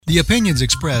The opinions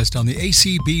expressed on the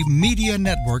ACB Media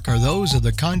Network are those of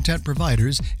the content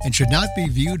providers and should not be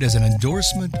viewed as an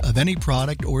endorsement of any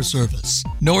product or service.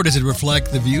 Nor does it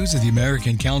reflect the views of the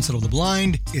American Council of the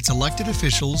Blind, its elected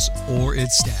officials, or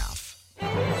its staff.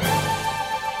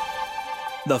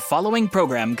 The following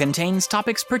program contains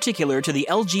topics particular to the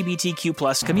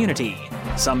LGBTQ+ community.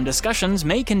 Some discussions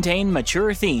may contain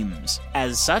mature themes.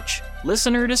 As such,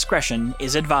 listener discretion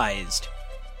is advised.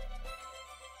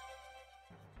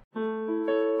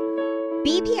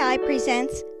 BPI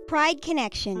presents Pride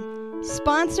Connection,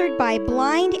 sponsored by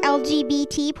Blind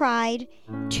LGBT Pride,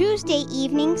 Tuesday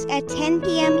evenings at 10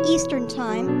 p.m. Eastern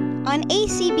Time on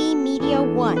ACB Media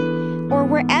 1 or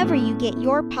wherever you get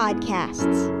your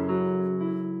podcasts.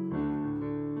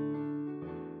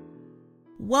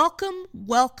 Welcome,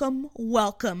 welcome,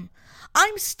 welcome.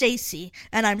 I'm Stacy,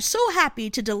 and I'm so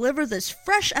happy to deliver this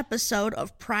fresh episode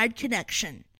of Pride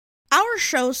Connection. Our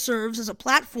show serves as a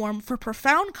platform for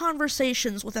profound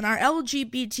conversations within our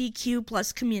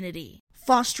LGBTQ+ community,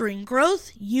 fostering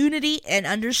growth, unity, and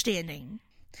understanding.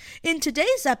 In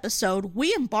today's episode,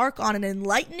 we embark on an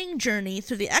enlightening journey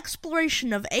through the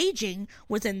exploration of aging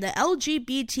within the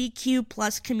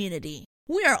LGBTQ+ community.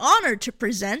 We are honored to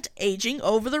present Aging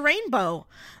Over the Rainbow,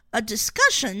 a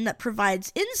discussion that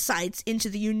provides insights into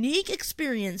the unique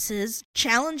experiences,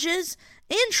 challenges,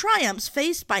 and triumphs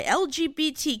faced by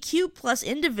LGBTQ+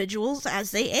 individuals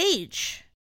as they age.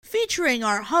 Featuring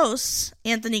our hosts,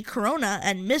 Anthony Corona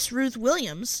and Miss Ruth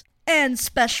Williams, and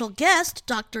special guest,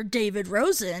 Dr. David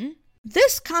Rosen,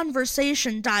 this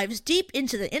conversation dives deep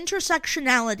into the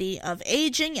intersectionality of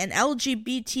aging and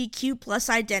LGBTQ+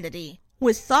 identity.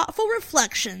 With thoughtful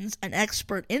reflections and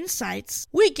expert insights,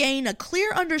 we gain a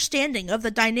clear understanding of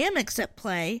the dynamics at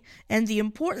play and the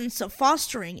importance of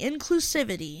fostering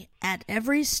inclusivity at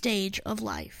every stage of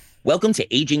life. Welcome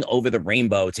to Aging Over the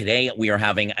Rainbow. Today, we are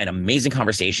having an amazing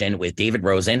conversation with David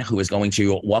Rosen, who is going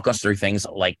to walk us through things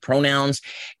like pronouns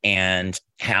and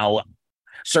how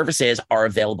services are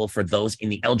available for those in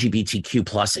the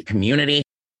LGBTQ+ community,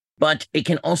 but it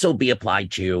can also be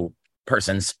applied to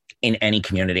persons in any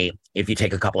community if you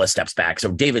take a couple of steps back.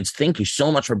 So David, thank you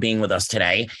so much for being with us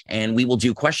today. And we will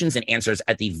do questions and answers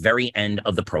at the very end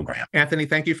of the program. Anthony,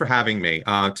 thank you for having me.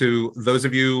 To those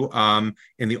of you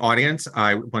in the audience,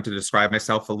 I want to describe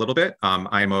myself a little bit.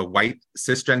 I'm a white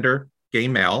cisgender gay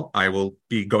male. I will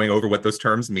be going over what those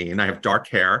terms mean. I have dark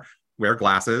hair, wear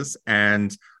glasses,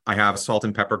 and I have salt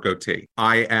and pepper goatee.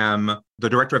 I am the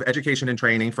Director of Education and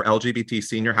Training for LGBT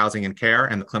Senior Housing and Care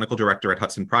and the Clinical Director at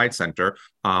Hudson Pride Center,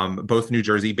 both New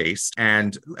Jersey based.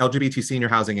 And LGBT Senior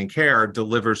Housing and Care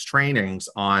delivers trainings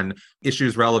on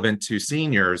issues relevant to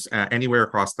seniors anywhere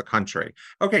across the country.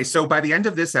 Okay, so by the end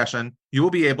of this session, you will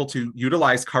be able to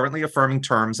utilize currently affirming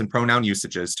terms and pronoun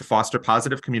usages to foster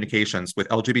positive communications with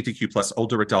LGBTQ+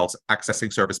 older adults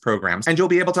accessing service programs. And you'll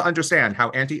be able to understand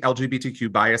how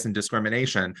anti-LGBTQ bias and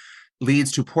discrimination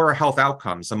leads to poorer health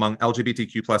outcomes among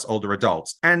LGBTQ+ older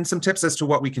adults, and some tips as to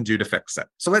what we can do to fix it.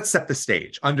 So let's set the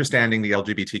stage, understanding the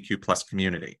LGBTQ+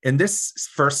 community. In this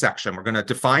first section, we're going to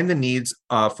define the needs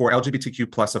for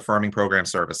LGBTQ+ affirming program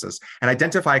services and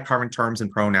identify current terms and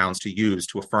pronouns to use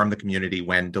to affirm the community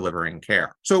when delivering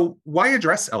care. So why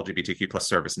address LGBTQ+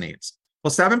 service needs?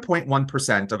 Well,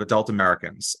 7.1% of adult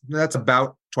Americans, that's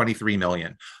about 23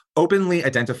 million, openly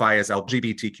identify as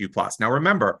LGBTQ+. Now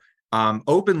remember,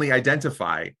 openly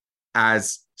identify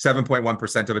as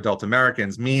 7.1% of adult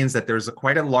Americans means that there's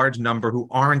quite a large number who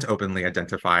aren't openly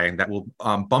identifying that will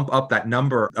bump up that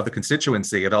number of the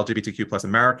constituency of LGBTQ+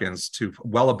 Americans to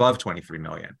well above 23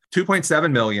 million.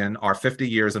 2.7 million are 50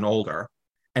 years and older,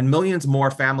 and millions more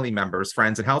family members,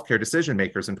 friends, and healthcare decision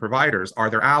makers and providers are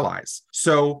their allies.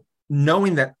 So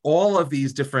knowing that all of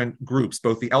these different groups,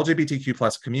 both the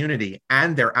LGBTQ+ community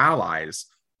and their allies,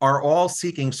 are all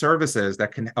seeking services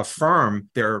that can affirm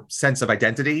their sense of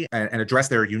identity and address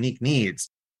their unique needs,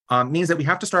 means that we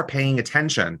have to start paying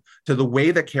attention to the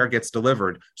way that care gets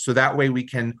delivered, so that way we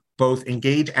can both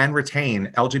engage and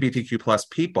retain LGBTQ+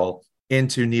 people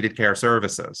into needed care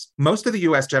services. Most of the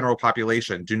US general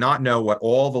population do not know what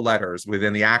all the letters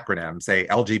within the acronym, say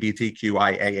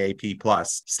LGBTQIAAP+,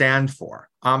 stand for.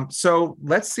 So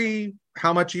let's see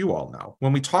how much you all know.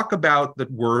 When we talk about the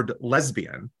word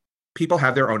lesbian, people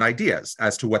have their own ideas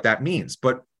as to what that means.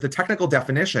 But the technical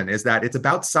definition is that it's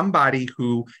about somebody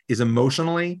who is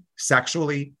emotionally,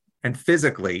 sexually, and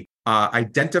physically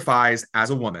identifies as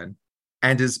a woman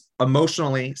and is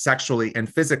emotionally, sexually, and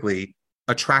physically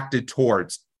attracted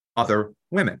towards other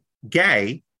women.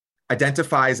 Gay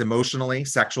identifies emotionally,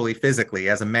 sexually, physically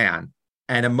as a man,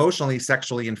 and emotionally,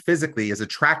 sexually, and physically is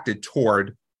attracted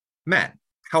toward men.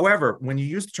 However, when you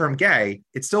use the term gay,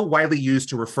 it's still widely used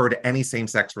to refer to any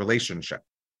same-sex relationship.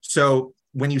 So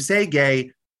when you say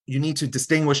gay, you need to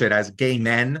distinguish it as gay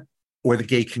men or the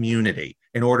gay community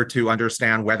in order to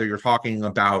understand whether you're talking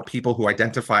about people who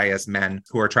identify as men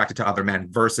who are attracted to other men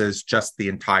versus just the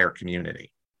entire community.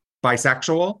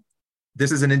 Bisexual,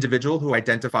 this is an individual who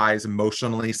identifies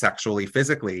emotionally, sexually,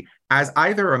 physically as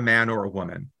either a man or a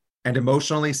woman, and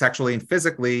emotionally, sexually, and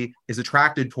physically is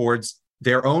attracted towards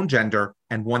their own gender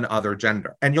and one other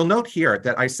gender. And you'll note here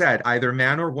that I said either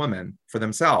man or woman for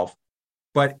themselves,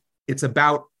 but it's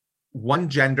about one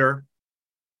gender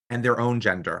and their own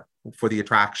gender for the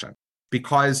attraction.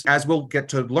 Because as we'll get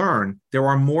to learn, there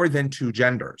are more than two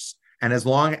genders. And as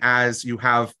long as you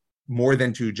have more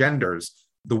than two genders,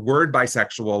 the word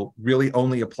bisexual really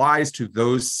only applies to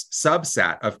those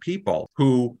subset of people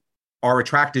who are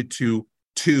attracted to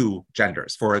two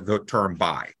genders for the term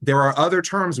bi. There are other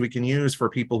terms we can use for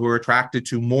people who are attracted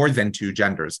to more than two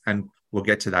genders, and we'll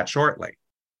get to that shortly.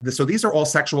 So these are all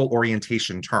sexual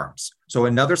orientation terms. So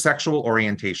another sexual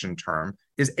orientation term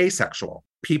is asexual.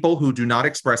 People who do not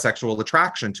express sexual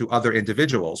attraction to other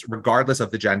individuals, regardless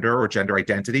of the gender or gender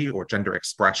identity or gender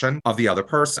expression of the other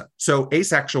person. So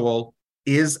asexual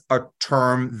is a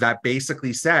term that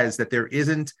basically says that there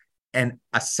isn't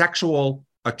a sexual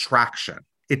attraction.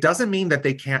 It doesn't mean that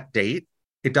they can't date.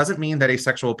 It doesn't mean that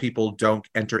asexual people don't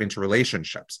enter into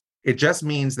relationships. It just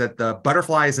means that the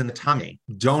butterflies in the tummy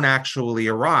don't actually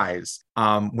arise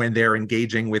when they're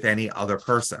engaging with any other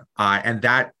person. And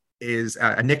that is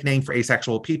a nickname for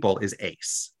asexual people is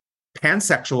ace.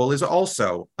 Pansexual is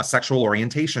also a sexual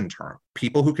orientation term.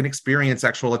 People who can experience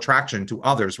sexual attraction to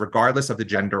others regardless of the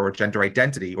gender or gender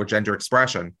identity or gender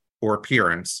expression or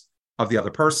appearance of the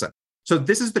other person. So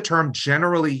this is the term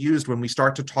generally used when we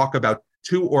start to talk about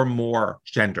two or more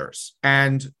genders.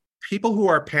 And people who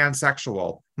are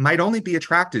pansexual might only be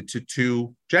attracted to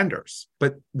two genders,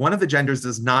 but one of the genders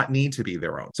does not need to be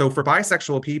their own. So for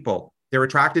bisexual people, they're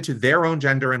attracted to their own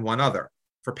gender and one other.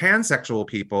 For pansexual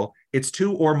people, it's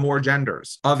two or more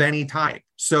genders of any type.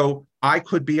 So I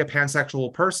could be a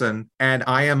pansexual person and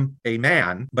I am a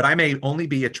man, but I may only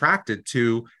be attracted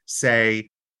to, say,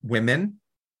 women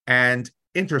and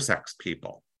intersex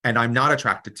people, and I'm not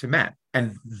attracted to men.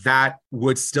 And that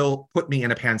would still put me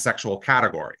in a pansexual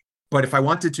category. But if I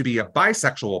wanted to be a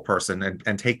bisexual person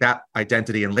and take that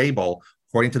identity and label,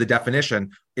 according to the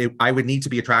definition, I would need to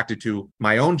be attracted to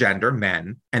my own gender,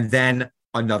 men, and then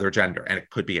another gender. And it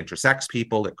could be intersex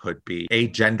people, it could be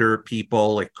agender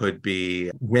people, it could be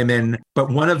women, but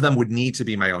one of them would need to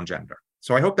be my own gender.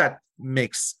 So I hope that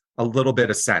makes a little bit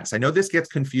of sense. I know this gets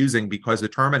confusing because the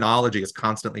terminology is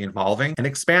constantly evolving and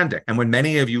expanding. And when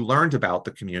many of you learned about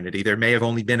the community, there may have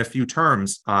only been a few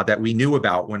terms that we knew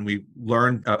about when we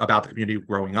learned about the community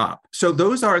growing up. So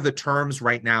those are the terms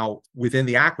right now within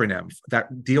the acronym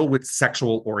that deal with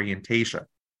sexual orientation.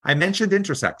 I mentioned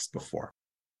intersex before.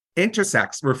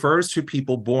 Intersex refers to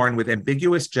people born with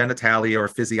ambiguous genitalia or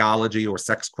physiology or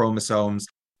sex chromosomes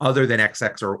other than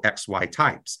XX or XY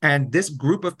types. And this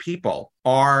group of people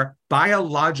are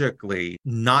biologically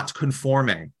not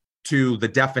conforming to the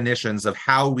definitions of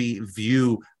how we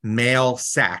view male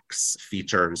sex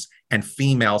features and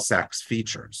female sex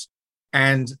features.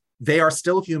 And they are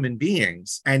still human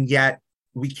beings, and yet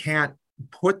we can't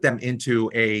put them into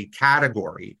a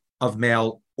category of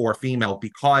male or female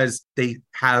because they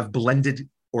have blended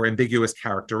or ambiguous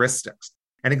characteristics.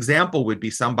 An example would be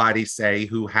somebody, say,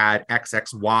 who had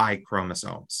XXY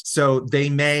chromosomes. So they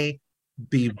may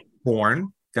be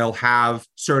born, they'll have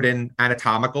certain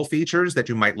anatomical features that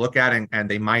you might look at and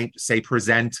they might, say,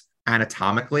 present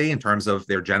anatomically in terms of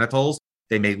their genitals.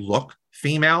 They may look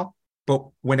female, but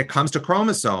when it comes to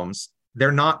chromosomes,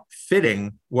 they're not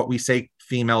fitting what we say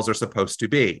females are supposed to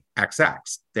be, XX,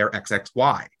 they're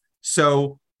XXY.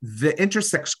 So the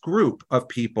intersex group of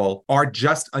people are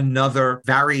just another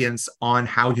variance on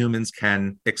how humans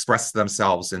can express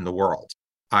themselves in the world.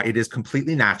 It is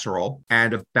completely natural,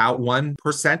 and about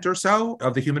 1% or so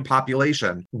of the human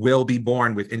population will be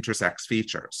born with intersex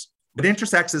features. But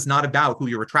intersex is not about who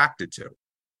you're attracted to.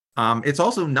 It's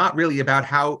also not really about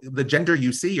how the gender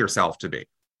you see yourself to be.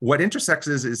 What intersex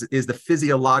is the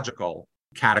physiological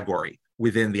category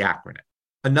within the acronym.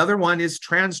 Another one is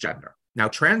transgender. Now,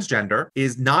 transgender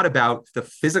is not about the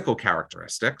physical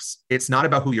characteristics. It's not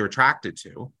about who you're attracted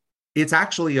to. It's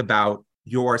actually about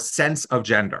your sense of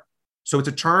gender. So it's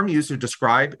a term used to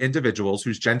describe individuals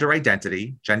whose gender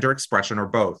identity, gender expression, or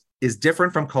both is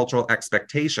different from cultural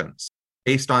expectations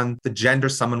based on the gender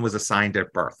someone was assigned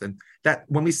at birth. And that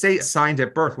when we say assigned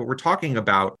at birth, what we're talking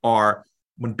about are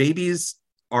when babies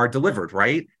are delivered,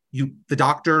 right? the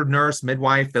doctor, nurse,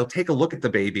 midwife, they'll take a look at the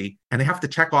baby and they have to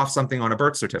check off something on a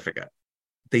birth certificate.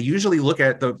 They usually look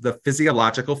at the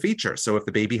physiological features. So if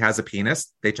the baby has a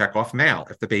penis, they check off male.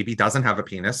 If the baby doesn't have a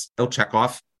penis, they'll check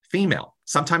off female.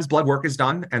 Sometimes blood work is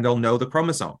done and they'll know the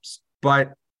chromosomes.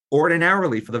 But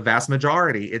ordinarily, for the vast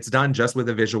majority, it's done just with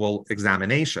a visual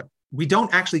examination. We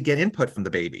don't actually get input from the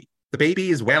baby. The baby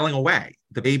is wailing away.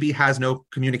 The baby has no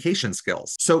communication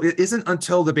skills. So it isn't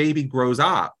until the baby grows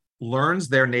up, learns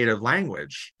their native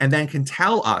language, and then can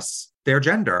tell us their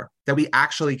gender that we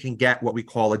actually can get what we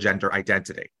call a gender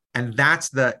identity. And that's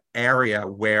the area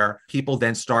where people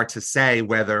then start to say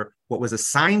whether what was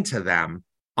assigned to them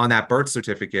on that birth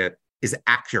certificate is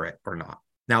accurate or not.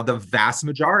 Now, the vast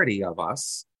majority of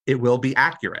us, it will be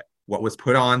accurate. What was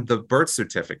put on the birth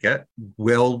certificate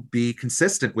will be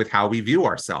consistent with how we view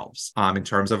ourselves in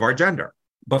terms of our gender.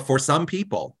 But for some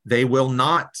people, they will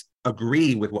not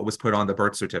agree with what was put on the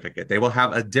birth certificate. They will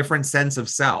have a different sense of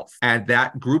self. And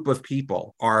that group of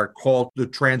people are called the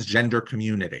transgender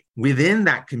community. Within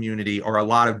that community are a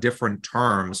lot of different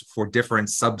terms for different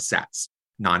subsets: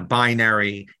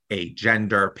 non-binary,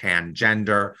 agender,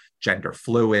 pangender, gender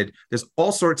fluid. There's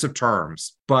all sorts of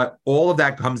terms, but all of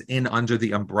that comes in under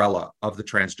the umbrella of the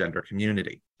transgender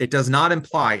community. It does not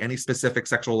imply any specific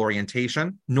sexual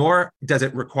orientation, nor does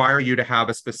it require you to have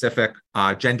a specific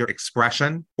gender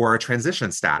expression or a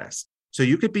transition status. So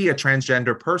you could be a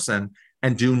transgender person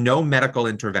and do no medical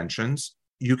interventions.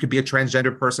 You could be a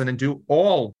transgender person and do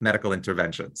all medical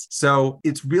interventions. So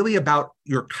it's really about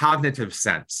your cognitive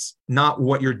sense, not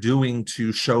what you're doing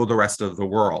to show the rest of the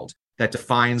world, that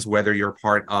defines whether you're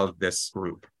part of this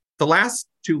group. The last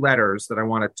two letters that I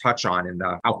want to touch on in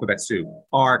the alphabet soup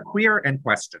are queer and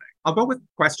questioning. I'll go with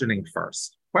questioning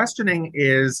first. Questioning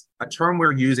is a term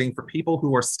we're using for people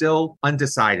who are still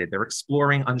undecided. They're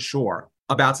exploring, unsure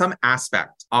about some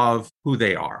aspect of who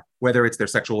they are, whether it's their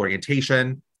sexual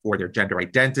orientation or their gender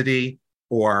identity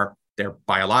or their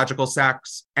biological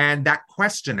sex. And that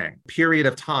questioning period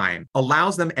of time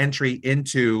allows them entry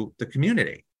into the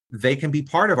community. They can be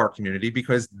part of our community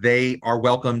because they are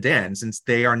welcomed in, since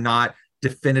they are not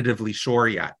definitively sure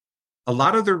yet. A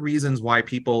lot of the reasons why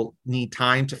people need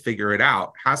time to figure it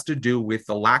out has to do with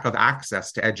the lack of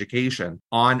access to education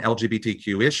on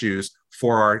LGBTQ issues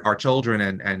for our children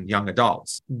and young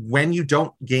adults. When you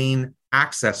don't gain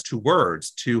access to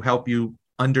words to help you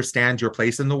understand your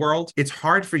place in the world, it's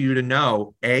hard for you to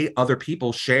know, other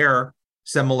people share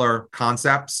similar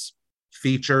concepts,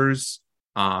 features,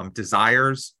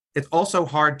 desires. It's also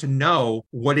hard to know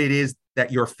what it is that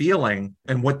you're feeling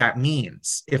and what that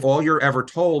means. If all you're ever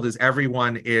told is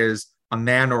everyone is a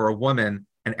man or a woman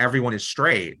and everyone is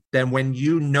straight, then when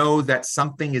you know that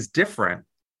something is different,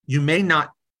 you may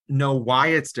not know why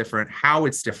it's different, how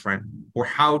it's different, or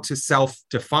how to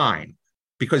self-define,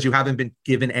 because you haven't been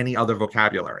given any other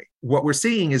vocabulary. What we're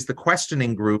seeing is the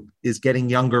questioning group is getting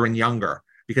younger and younger,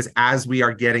 because as we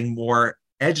are getting more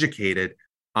educated,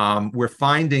 we're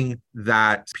finding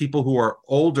that people who are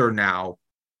older now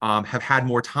have had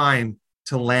more time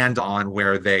to land on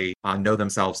where they know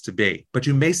themselves to be. But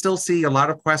you may still see a lot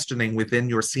of questioning within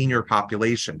your senior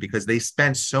population because they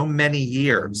spent so many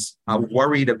years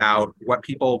worried about what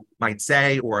people might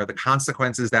say or the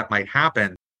consequences that might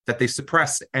happen, that they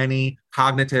suppress any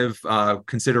cognitive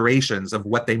considerations of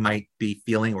what they might be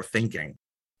feeling or thinking.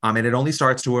 And it only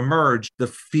starts to emerge, the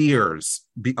fears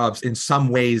in some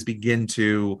ways begin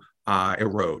to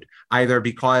erode, either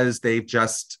because they've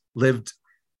just lived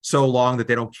so long that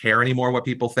they don't care anymore what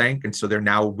people think, and so they're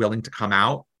now willing to come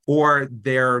out, or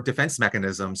their defense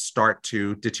mechanisms start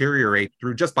to deteriorate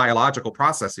through just biological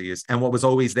processes, and what was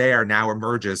always there now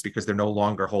emerges because they're no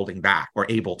longer holding back or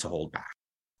able to hold back.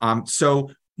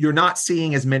 So you're not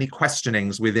seeing as many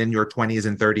questionings within your 20s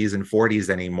and 30s and 40s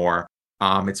anymore.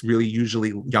 It's really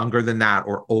usually younger than that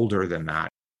or older than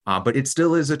that, but it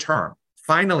still is a term.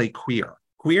 Finally, queer.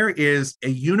 Queer is a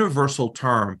universal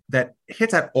term that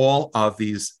hits at all of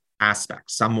these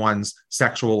aspects. Someone's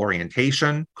sexual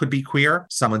orientation could be queer.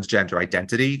 Someone's gender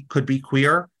identity could be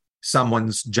queer.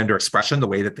 Someone's gender expression, the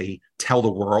way that they tell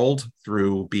the world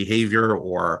through behavior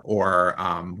or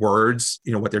words,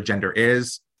 what their gender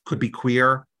is, could be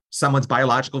queer. Someone's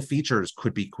biological features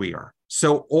could be queer.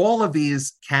 So all of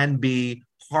these can be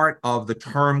part of the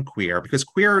term queer, because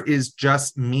queer is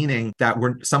just meaning that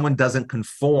someone doesn't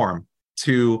conform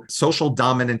to social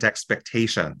dominant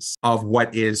expectations of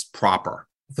what is proper.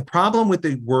 The problem with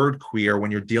the word queer when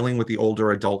you're dealing with the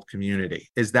older adult community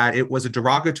is that it was a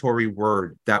derogatory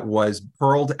word that was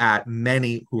hurled at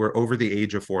many who are over the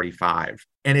age of 45.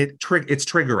 And it's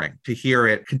triggering to hear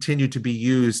it continue to be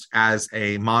used as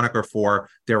a moniker for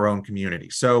their own community.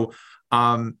 So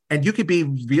And you could be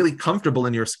really comfortable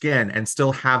in your skin and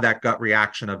still have that gut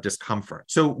reaction of discomfort.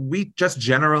 So we just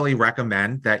generally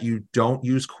recommend that you don't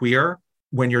use queer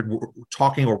when you're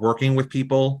talking or working with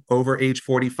people over age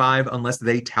 45, unless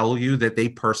they tell you that they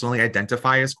personally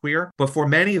identify as queer. But for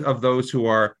many of those who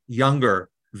are younger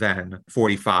than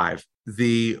 45,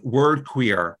 the word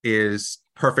queer is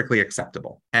perfectly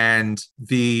acceptable. And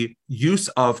the use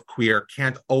of queer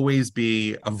can't always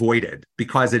be avoided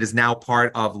because it is now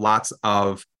part of lots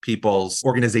of people's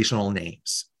organizational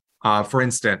names. For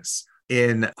instance,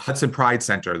 in Hudson Pride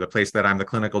Center, the place that I'm the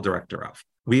clinical director of,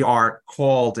 we are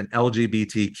called an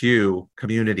LGBTQ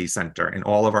community center in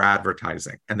all of our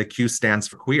advertising, and the Q stands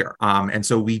for queer. And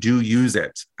so we do use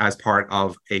it as part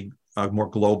of a more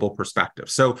global perspective.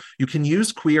 So you can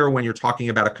use queer when you're talking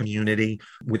about a community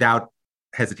without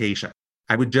hesitation.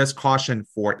 I would just caution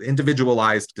for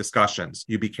individualized discussions,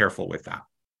 you be careful with that.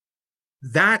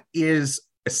 That is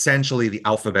essentially the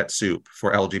alphabet soup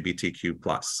for LGBTQ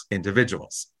plus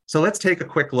individuals. So let's take a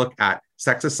quick look at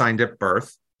sex assigned at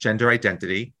birth, gender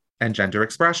identity, and gender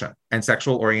expression, and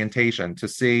sexual orientation to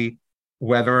see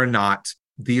whether or not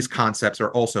these concepts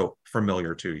are also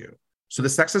familiar to you. So the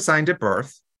sex assigned at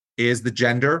birth is the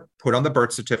gender put on the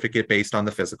birth certificate based on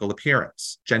the physical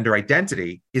appearance. Gender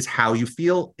identity is how you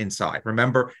feel inside.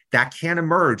 Remember, that can't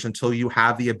emerge until you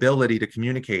have the ability to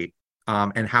communicate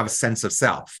and have a sense of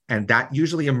self. And that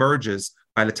usually emerges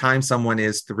by the time someone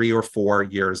is 3 or 4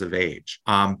 years of age.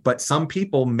 But some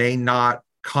people may not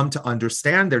come to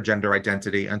understand their gender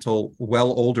identity until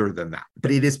well older than that.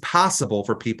 But it is possible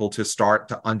for people to start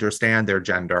to understand their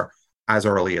gender as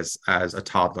early as a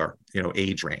toddler,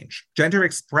 age range. Gender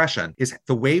expression is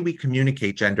the way we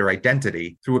communicate gender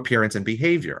identity through appearance and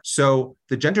behavior. So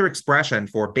the gender expression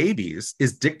for babies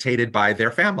is dictated by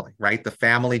their family, right? The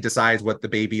family decides what the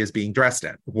baby is being dressed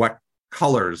in, what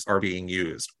colors are being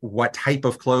used, what type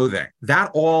of clothing.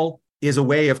 That all is a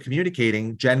way of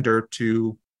communicating gender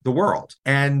to the world.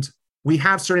 And we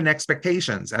have certain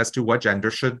expectations as to what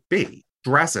gender should be.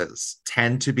 Dresses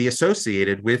tend to be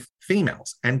associated with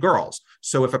females and girls.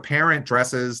 So if a parent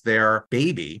dresses their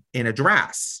baby in a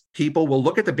dress, people will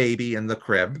look at the baby in the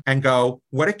crib and go,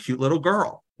 what a cute little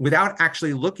girl, without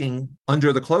actually looking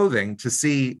under the clothing to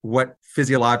see what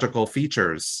physiological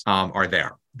features are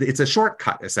there. It's a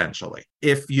shortcut, essentially.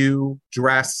 If you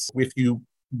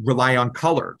rely on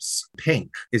colors,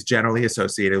 pink is generally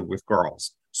associated with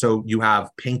girls. So you have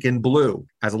pink and blue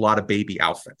as a lot of baby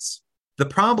outfits. The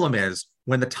problem is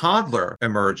when the toddler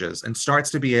emerges and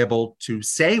starts to be able to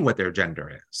say what their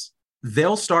gender is,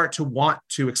 they'll start to want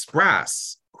to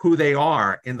express who they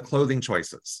are in the clothing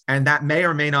choices. And that may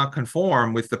or may not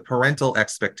conform with the parental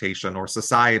expectation or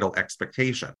societal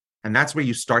expectation. And that's where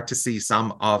you start to see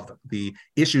some of the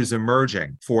issues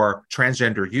emerging for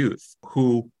transgender youth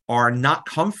who are not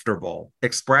comfortable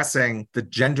expressing the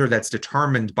gender that's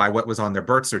determined by what was on their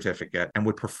birth certificate and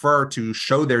would prefer to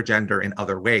show their gender in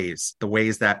other ways, the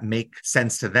ways that make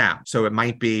sense to them. So it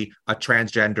might be a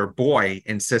transgender boy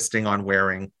insisting on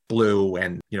wearing blue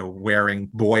and, wearing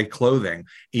boy clothing,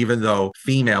 even though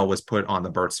female was put on the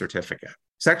birth certificate.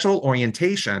 Sexual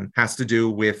orientation has to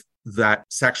do with that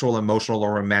sexual, emotional,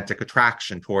 or romantic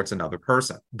attraction towards another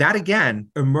person. That, again,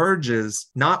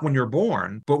 emerges not when you're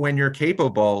born, but when you're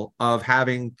capable of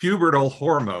having pubertal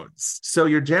hormones. So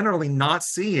you're generally not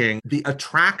seeing the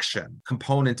attraction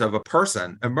component of a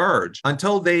person emerge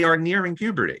until they are nearing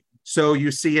puberty. So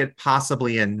you see it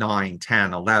possibly in 9,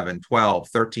 10, 11, 12,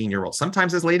 13-year-olds,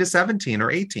 sometimes as late as 17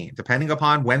 or 18, depending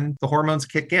upon when the hormones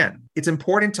kick in. It's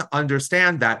important to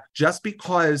understand that just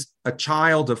because a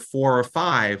child of 4 or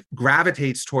 5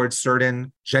 gravitates towards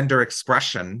certain gender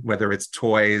expression, whether it's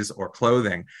toys or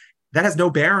clothing, that has no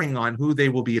bearing on who they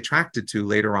will be attracted to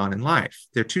later on in life.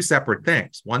 They're two separate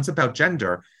things. One's about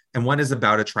gender and one is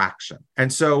about attraction.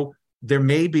 And so there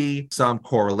may be some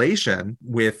correlation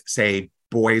with, say,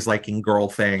 boys liking girl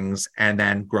things and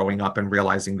then growing up and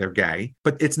realizing they're gay,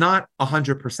 but it's not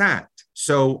 100%.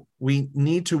 So we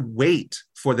need to wait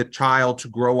for the child to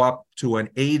grow up to an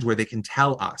age where they can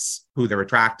tell us who they're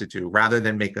attracted to rather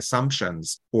than make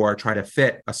assumptions or try to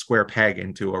fit a square peg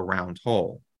into a round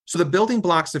hole. So the building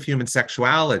blocks of human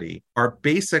sexuality are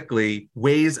basically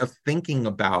ways of thinking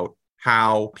about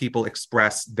how people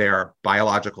express their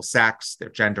biological sex, their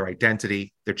gender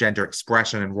identity, their gender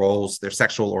expression and roles, their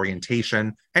sexual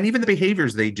orientation, and even the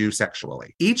behaviors they do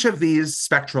sexually. Each of these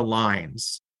spectral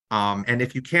lines, and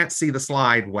if you can't see the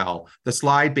slide well, the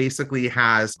slide basically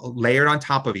has layered on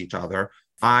top of each other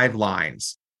 5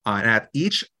 lines. And at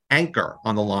each anchor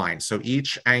on the line, so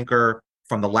each anchor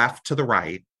from the left to the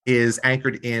right is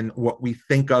anchored in what we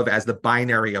think of as the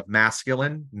binary of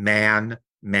masculine, man,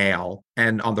 male.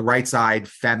 And on the right side,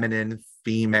 feminine,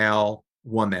 female,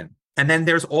 woman. And then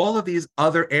there's all of these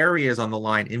other areas on the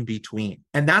line in between.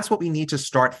 And that's what we need to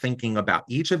start thinking about.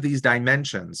 Each of these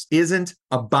dimensions isn't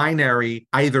a binary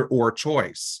either or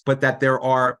choice, but that there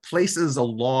are places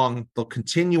along the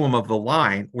continuum of the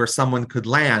line where someone could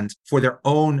land for their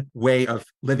own way of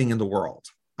living in the world.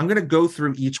 I'm going to go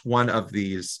through each one of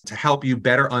these to help you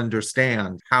better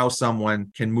understand how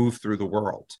someone can move through the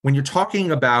world. When you're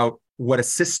talking about what a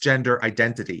cisgender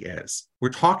identity is, we're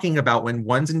talking about when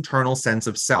one's internal sense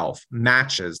of self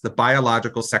matches the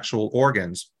biological sexual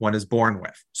organs one is born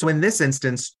with. So in this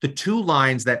instance, the two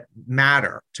lines that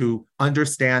matter to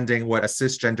understanding what a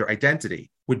cisgender identity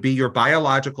would be your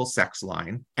biological sex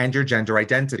line and your gender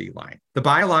identity line. The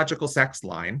biological sex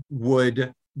line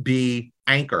would be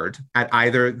anchored at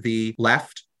either the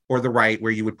left or the right,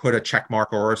 where you would put a check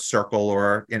mark or a circle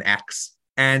or an X.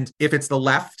 And if it's the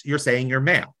left, you're saying you're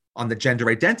male. On the gender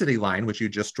identity line, which you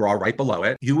just draw right below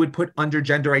it, you would put under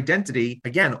gender identity,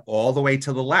 again, all the way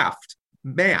to the left,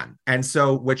 man. And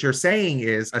so what you're saying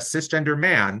is a cisgender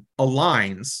man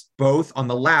aligns both on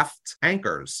the left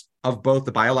anchors of both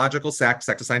the biological sex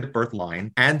assigned at birth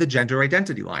line and the gender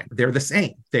identity line. They're the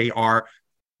same. They are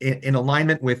in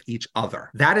alignment with each other.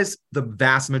 That is the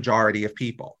vast majority of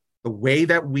people. The way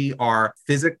that we are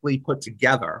physically put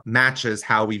together matches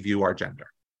how we view our gender.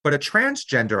 But a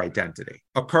transgender identity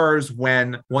occurs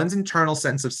when one's internal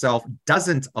sense of self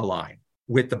doesn't align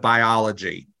with the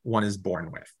biology one is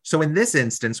born with. So in this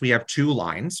instance, we have two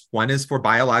lines. One is for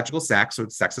biological sex, so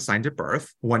it's sex assigned at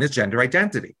birth. One is gender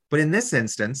identity. But in this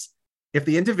instance, if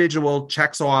the individual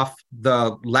checks off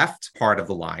the left part of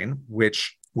the line,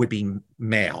 which would be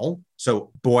male, so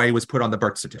boy was put on the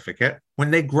birth certificate,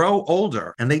 when they grow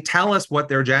older and they tell us what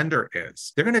their gender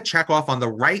is, they're going to check off on the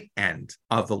right end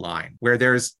of the line where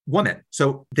there's woman.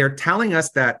 So they're telling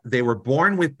us that they were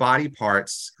born with body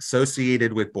parts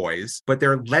associated with boys, but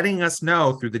they're letting us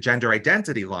know through the gender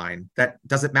identity line that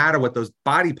doesn't matter what those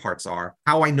body parts are,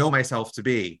 how I know myself to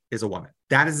be is a woman.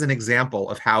 That is an example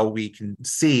of how we can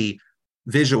see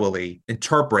visually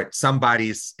interpret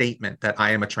somebody's statement that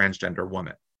I am a transgender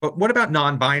woman. But what about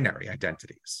non-binary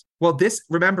identities? Well, this,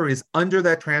 remember, is under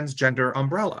that transgender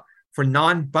umbrella. For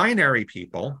non-binary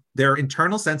people, their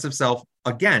internal sense of self,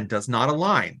 again, does not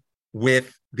align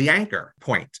with the anchor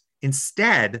point.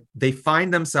 Instead, they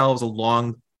find themselves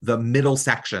along the middle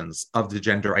sections of the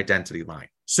gender identity line.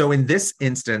 So in this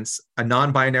instance, a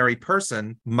non-binary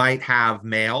person might have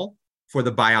male for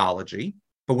the biology,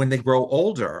 but when they grow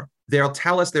older, they'll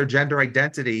tell us their gender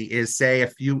identity is, say, a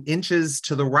few inches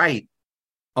to the right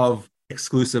of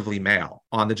exclusively male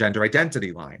on the gender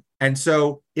identity line. And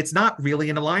so it's not really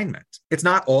an alignment. It's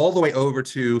not all the way over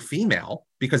to female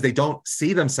because they don't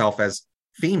see themselves as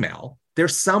female. They're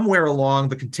somewhere along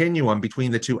the continuum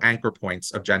between the two anchor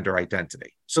points of gender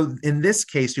identity. So in this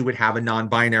case, you would have a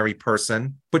non-binary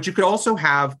person, but you could also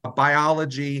have a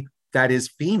biology that is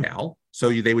female. So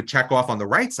they would check off on the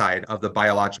right side of the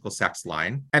biological sex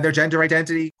line, and their gender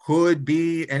identity could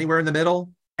be anywhere in the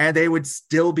middle, and they would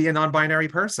still be a non-binary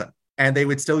person. And they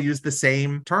would still use the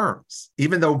same terms.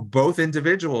 Even though both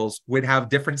individuals would have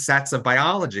different sets of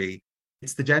biology,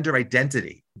 it's the gender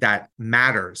identity that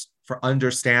matters for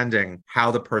understanding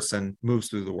how the person moves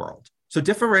through the world. So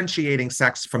differentiating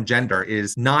sex from gender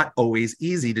is not always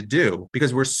easy to do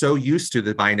because we're so used to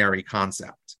the binary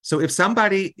concept. So if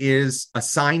somebody is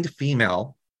assigned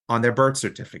female on their birth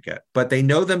certificate, but they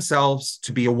know themselves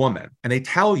to be a woman, and they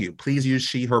tell you, please use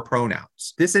she, her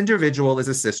pronouns. This individual is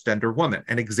a cisgender woman.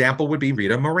 An example would be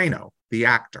Rita Moreno, the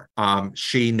actor.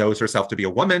 She knows herself to be a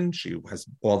woman. She has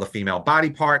all the female body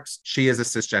parts. She is a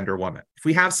cisgender woman. If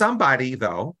we have somebody,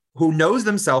 though, who knows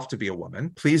themselves to be a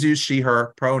woman, please use she,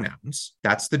 her pronouns.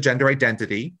 That's the gender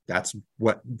identity. That's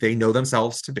what they know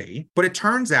themselves to be. But it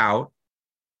turns out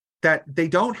that they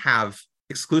don't have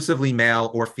exclusively male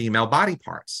or female body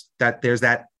parts, that there's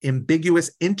that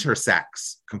ambiguous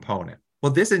intersex component.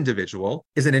 Well, this individual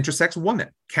is an intersex woman.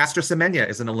 Caster Semenya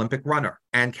is an Olympic runner,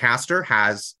 and Caster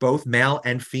has both male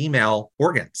and female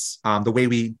organs, the way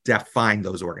we define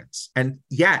those organs. And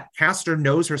yet, Caster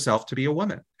knows herself to be a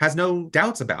woman, has no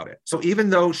doubts about it. So even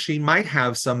though she might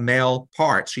have some male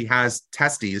parts, she has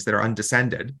testes that are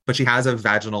undescended, but she has a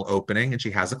vaginal opening and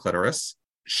she has a clitoris.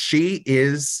 She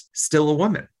is still a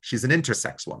woman. She's an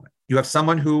intersex woman. You have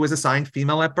someone who is assigned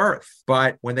female at birth,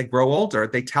 but when they grow older,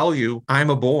 they tell you,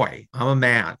 I'm a boy, I'm a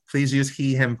man. Please use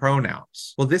he, him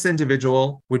pronouns. Well, this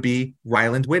individual would be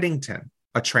Ryland Whittington,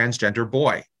 a transgender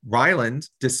boy. Ryland,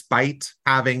 despite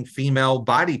having female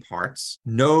body parts,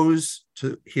 knows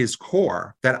to his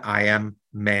core that I am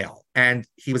male. And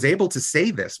he was able to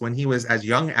say this when he was as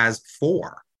young as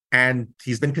 4. And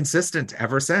he's been consistent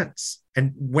ever since.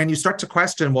 And when you start to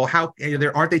question, well, how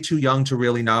aren't they too young to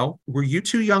really know? Were you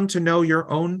too young to know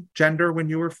your own gender when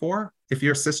you were 4? If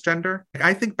you're cisgender?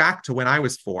 I think back to when I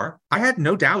was 4, I had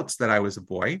no doubts that I was a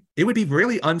boy. It would be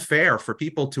really unfair for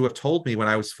people to have told me when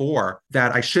I was 4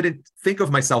 that I shouldn't think of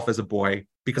myself as a boy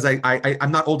because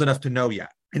I'm not old enough to know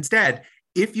yet. Instead,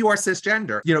 if you are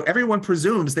cisgender, everyone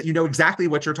presumes that you know exactly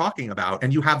what you're talking about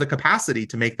and you have the capacity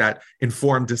to make that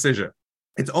informed decision.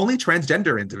 It's only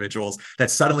transgender individuals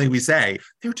that suddenly we say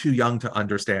they're too young to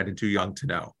understand and too young to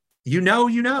know. You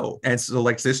know. And so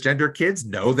like cisgender kids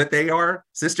know that they are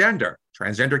cisgender.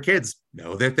 Transgender kids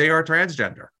know that they are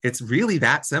transgender. It's really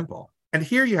that simple. And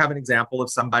here you have an example of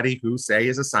somebody who, say,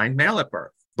 is assigned male at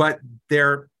birth, but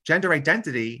their gender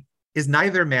identity is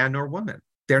neither man nor woman.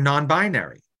 They're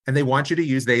non-binary, and they want you to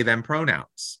use they, them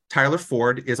pronouns. Tyler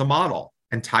Ford is a model.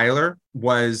 And Tyler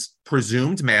was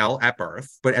presumed male at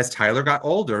birth. But as Tyler got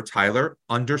older, Tyler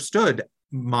understood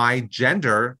my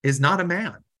gender is not a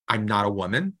man. I'm not a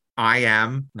woman. I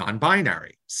am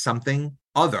non-binary, something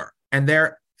other. And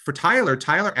for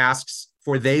Tyler asks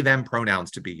for they, them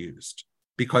pronouns to be used.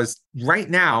 Because right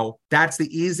now, that's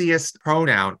the easiest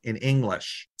pronoun in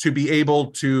English, to be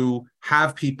able to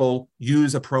have people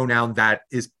use a pronoun that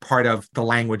is part of the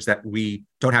language that we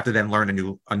don't have to then learn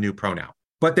a new pronoun.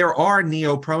 But there are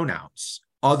neopronouns,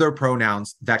 other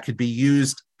pronouns that could be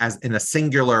used as in a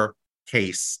singular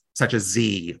case, such as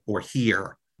ze or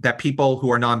here, that people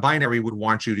who are non-binary would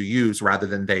want you to use rather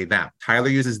than they, them. Tyler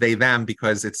uses they, them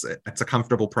because it's a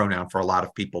comfortable pronoun for a lot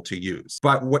of people to use.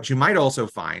 But what you might also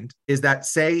find is that,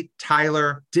 say,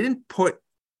 Tyler didn't put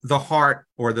the heart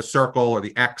or the circle or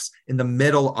the X in the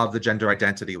middle of the gender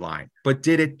identity line, but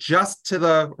did it just to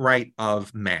the right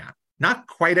of man. Not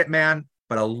quite at man,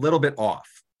 but a little bit off.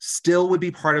 Still would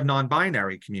be part of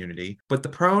non-binary community, but the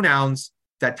pronouns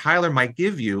that Tyler might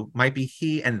give you might be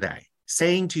he and they,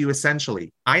 saying to you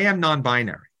essentially, I am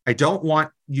non-binary. I don't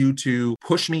want you to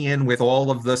push me in with all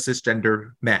of the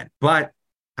cisgender men, but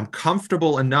I'm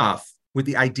comfortable enough with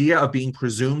the idea of being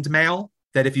presumed male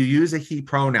that if you use a he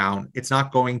pronoun, it's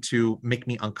not going to make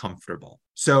me uncomfortable.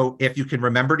 So if you can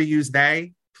remember to use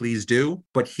they, please do,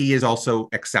 but he is also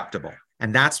acceptable.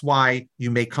 And that's why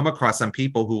you may come across some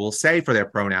people who will say for their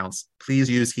pronouns, please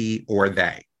use he or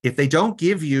they. If they don't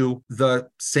give you the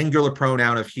singular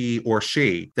pronoun of he or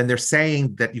she, then they're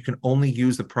saying that you can only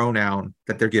use the pronoun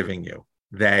that they're giving you,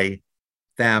 they,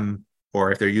 them,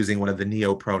 or if they're using one of the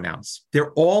neopronouns.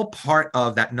 They're all part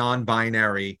of that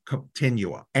non-binary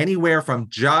continuum, anywhere from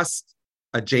just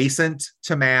adjacent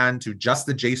to man to just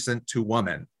adjacent to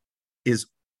woman is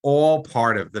all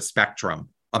part of the spectrum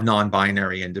of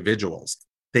non-binary individuals.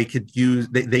 They can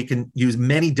use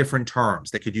many different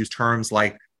terms. They could use terms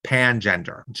like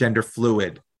pangender, gender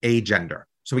fluid, agender.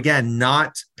 So again,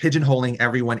 not pigeonholing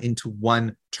everyone into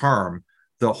one term.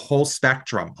 The whole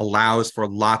spectrum allows for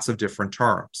lots of different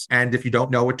terms. And if you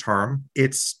don't know a term,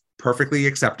 it's perfectly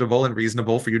acceptable and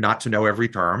reasonable for you not to know every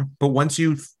term. But once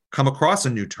you've come across a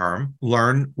new term,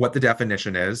 learn what the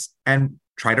definition is and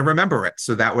try to remember it.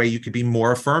 So that way you could be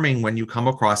more affirming when you come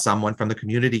across someone from the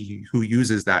community who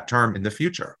uses that term in the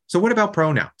future. So what about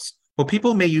pronouns? Well,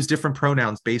 people may use different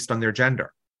pronouns based on their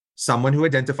gender. Someone who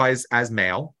identifies as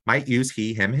male might use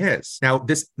he, him, his. Now,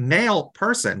 this male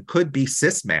person could be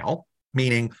cis male,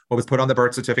 meaning what was put on the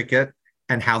birth certificate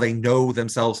and how they know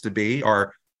themselves to be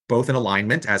are both in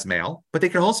alignment as male, but they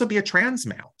can also be a trans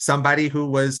male, somebody who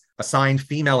was assigned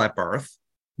female at birth,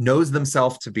 knows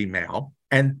themselves to be male,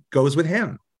 and goes with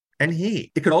him and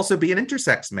he. It could also be an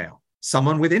intersex male,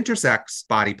 someone with intersex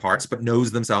body parts, but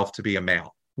knows themselves to be a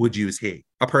male, would use he.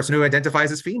 A person who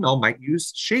identifies as female might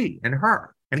use she and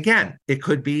her. And again, it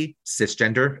could be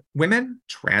cisgender women,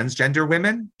 transgender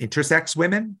women, intersex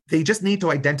women. They just need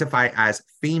to identify as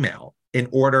female in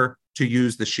order to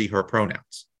use the she, her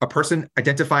pronouns. A person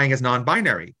identifying as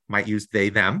non-binary might use they,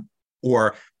 them,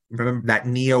 or remember that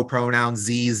neo pronoun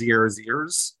z,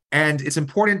 zers. And it's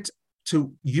important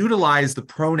to utilize the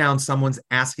pronoun someone's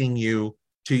asking you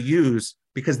to use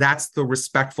because that's the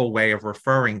respectful way of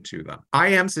referring to them. I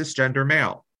am cisgender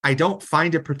male. I don't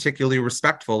find it particularly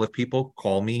respectful if people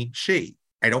call me she.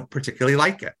 I don't particularly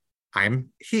like it. I'm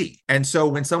he. And so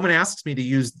when someone asks me to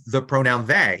use the pronoun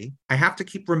they, I have to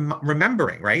keep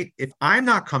remembering, right? If I'm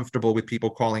not comfortable with people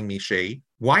calling me she,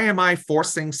 why am I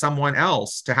forcing someone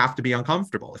else to have to be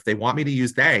uncomfortable? If they want me to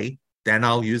use they, then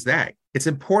I'll use they. It's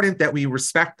important that we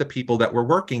respect the people that we're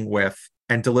working with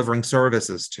and delivering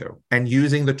services to and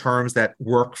using the terms that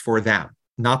work for them,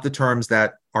 not the terms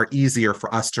that are easier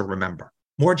for us to remember.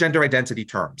 More gender identity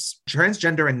terms.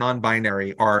 Transgender and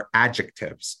non-binary are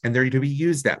adjectives, and they're to be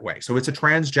used that way. So it's a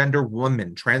transgender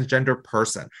woman, transgender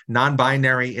person,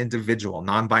 non-binary individual,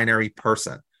 non-binary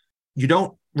person. You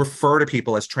don't refer to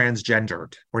people as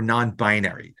transgendered or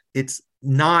non-binary. It's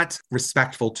not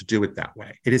respectful to do it that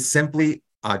way. It is simply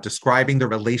describing the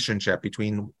relationship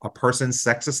between a person's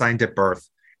sex assigned at birth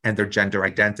and their gender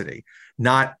identity,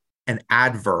 not an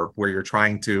adverb where you're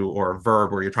trying to, or a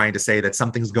verb where you're trying to say that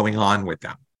something's going on with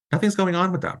them. Nothing's going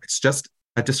on with them. It's just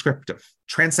a descriptive.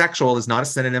 Transsexual is not a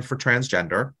synonym for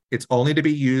transgender. It's only to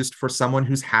be used for someone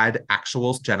who's had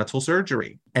actual genital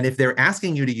surgery. And if they're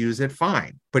asking you to use it,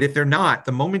 fine. But if they're not,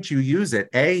 the moment you use it,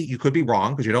 A, you could be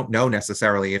wrong because you don't know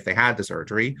necessarily if they had the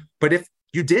surgery. But if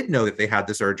you did know that they had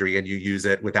the surgery and you use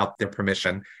it without their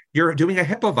permission, you're doing a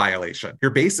HIPAA violation.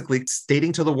 You're basically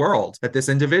stating to the world that this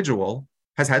individual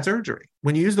has had surgery.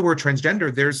 When you use the word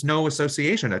transgender, there's no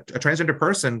association. A transgender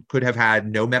person could have had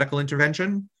no medical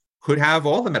intervention, could have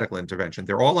all the medical intervention.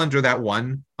 They're all under that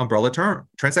one umbrella term.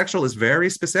 Transsexual is very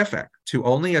specific to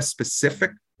only a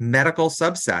specific medical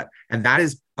subset, and that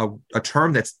is a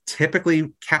term that's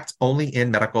typically kept only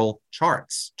in medical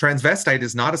charts. Transvestite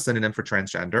is not a synonym for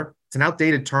transgender. It's an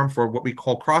outdated term for what we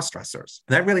call cross-dressers.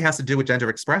 And that really has to do with gender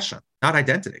expression, not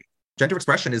identity. Gender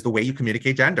expression is the way you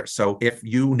communicate gender. So if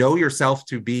you know yourself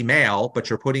to be male, but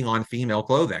you're putting on female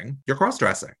clothing, you're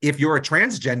cross-dressing. If you're a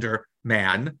transgender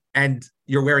man and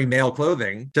you're wearing male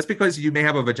clothing, just because you may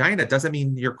have a vagina doesn't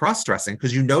mean you're cross-dressing,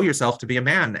 because you know yourself to be a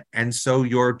man. And so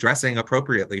you're dressing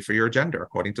appropriately for your gender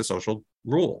according to social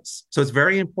rules. So it's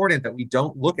very important that we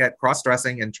don't look at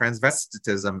cross-dressing and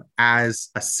transvestitism as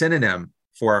a synonym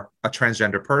for a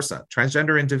transgender person.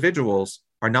 Transgender individuals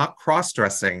are not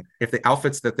cross-dressing if the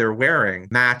outfits that they're wearing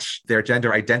match their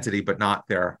gender identity, but not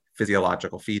their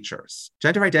physiological features.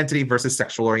 Gender identity versus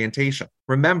sexual orientation.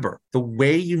 Remember, the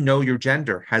way you know your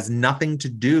gender has nothing to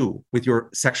do with your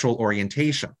sexual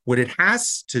orientation. What it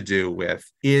has to do with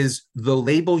is the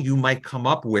label you might come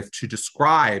up with to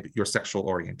describe your sexual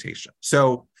orientation.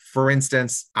 So, for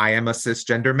instance, I am a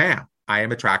cisgender man. I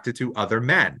am attracted to other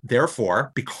men.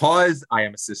 Therefore, because I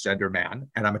am a cisgender man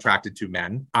and I'm attracted to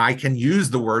men, I can use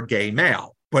the word gay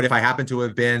male. But if I happen to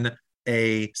have been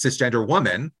a cisgender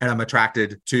woman and I'm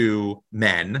attracted to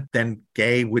men, then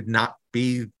gay would not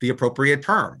be the appropriate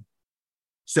term.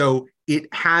 So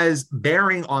it has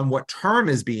bearing on what term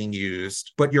is being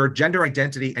used, but your gender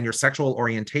identity and your sexual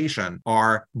orientation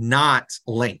are not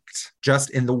linked, just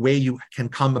in the way you can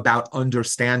come about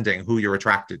understanding who you're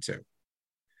attracted to.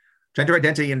 Gender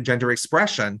identity and gender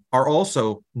expression are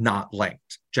also not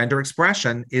linked. Gender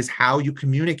expression is how you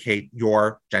communicate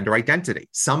your gender identity.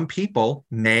 Some people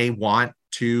may want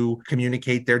to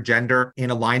communicate their gender in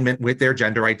alignment with their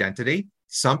gender identity.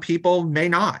 Some people may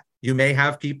not. You may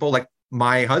have people like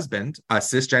my husband, a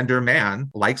cisgender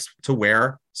man, likes to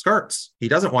wear skirts. He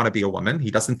doesn't want to be a woman.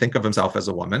 He doesn't think of himself as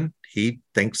a woman. He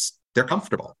thinks they're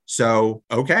comfortable. So,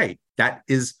 okay, that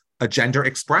is a gender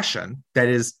expression that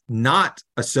is not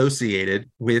associated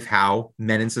with how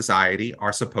men in society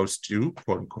are supposed to,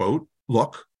 quote unquote,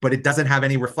 look, but it doesn't have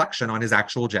any reflection on his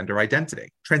actual gender identity.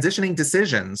 Transitioning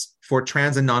decisions for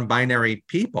trans and non-binary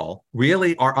people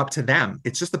really are up to them.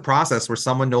 It's just the process where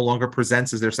someone no longer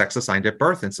presents as their sex assigned at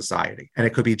birth in society. And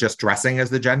it could be just dressing as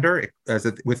the gender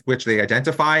with which they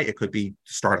identify. It could be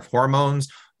start of hormones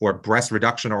or breast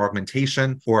reduction or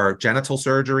augmentation or genital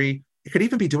surgery. It could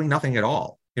even be doing nothing at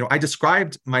all. You know, I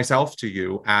described myself to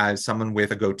you as someone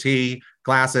with a goatee,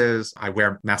 glasses, I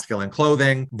wear masculine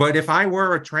clothing. But if I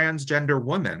were a transgender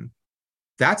woman,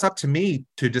 that's up to me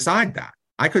to decide that.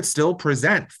 I could still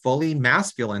present fully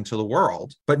masculine to the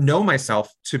world, but know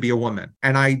myself to be a woman.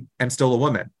 And I am still a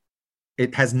woman.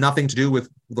 It has nothing to do with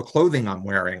the clothing I'm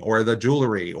wearing or the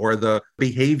jewelry or the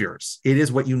behaviors. It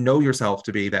is what you know yourself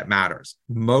to be that matters.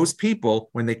 Most people,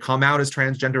 when they come out as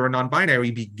transgender or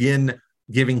non-binary, begin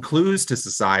giving clues to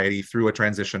society through a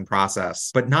transition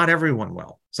process, but not everyone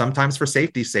will. Sometimes for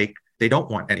safety's sake, they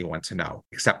don't want anyone to know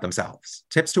except themselves.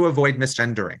 Tips to avoid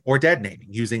misgendering or dead naming,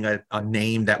 using a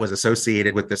name that was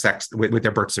associated with the sex, with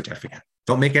their birth certificate.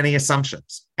 Don't make any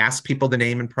assumptions. Ask people the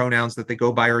name and pronouns that they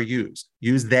go by or use.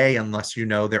 Use they unless you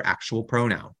know their actual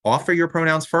pronoun. Offer your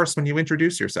pronouns first when you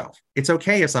introduce yourself. It's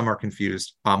okay if some are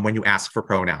confused when you ask for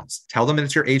pronouns. Tell them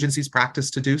it's your agency's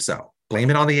practice to do so. Blame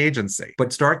it on the agency,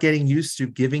 but start getting used to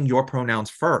giving your pronouns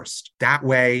first. That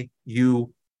way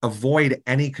you avoid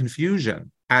any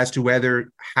confusion as to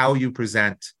whether how you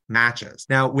present matches.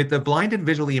 Now, with the blind and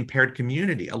visually impaired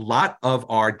community, a lot of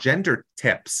our gender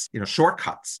tips,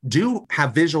 shortcuts, do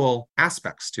have visual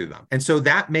aspects to them. And so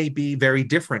that may be very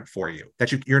different for you,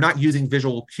 that you're not using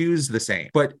visual cues the same,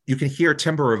 but you can hear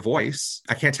timbre of voice.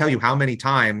 I can't tell you how many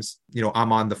times,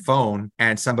 I'm on the phone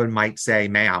and someone might say,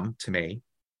 ma'am, to me.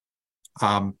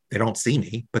 They don't see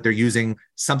me, but they're using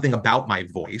something about my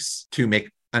voice to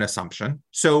make an assumption.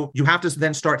 So you have to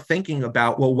then start thinking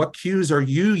about, well, what cues are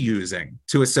you using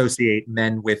to associate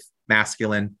men with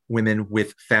masculine, women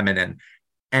with feminine?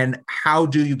 And how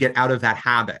do you get out of that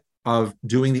habit of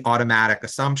doing the automatic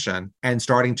assumption and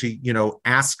starting to,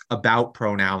 ask about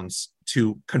pronouns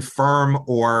to confirm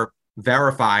or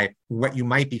verify what you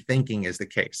might be thinking is the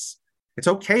case? It's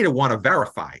okay to want to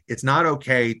verify. It's not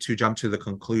okay to jump to the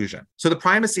conclusion. So the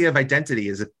primacy of identity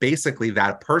is basically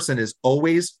that a person is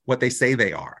always what they say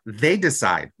they are. They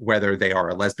decide whether they are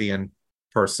a lesbian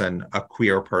person, a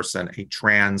queer person, a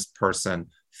trans person,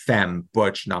 femme,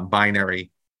 butch, non-binary.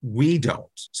 We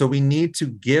don't. So we need to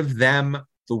give them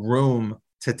the room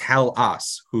to tell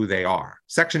us who they are.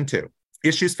 Section 2.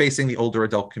 Issues facing the older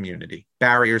adult community,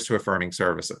 barriers to affirming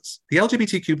services. The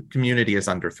LGBTQ community is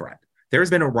under threat. There has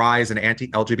been a rise in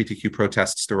anti-LGBTQ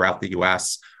protests throughout the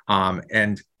US,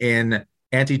 and in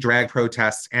anti-drag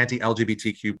protests,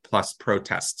 anti-LGBTQ plus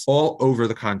protests all over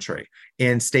the country,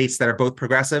 in states that are both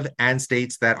progressive and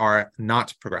states that are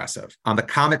not progressive. The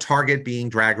common target being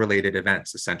drag-related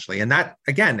events, essentially. And that,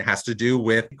 again, has to do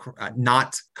with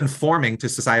not conforming to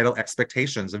societal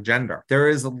expectations of gender. There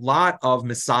is a lot of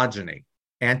misogyny,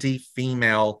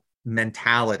 anti-female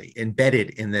mentality embedded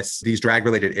in these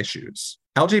drag-related issues.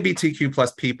 LGBTQ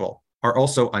plus people are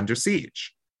also under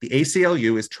siege. The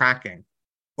ACLU is tracking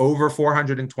over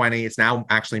 420, it's now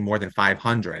actually more than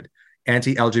 500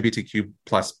 anti-LGBTQ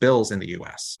plus bills in the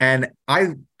US. And I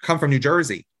come from New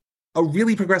Jersey, a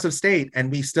really progressive state, and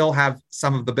we still have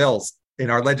some of the bills in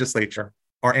our legislature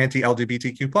are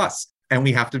anti-LGBTQ plus, and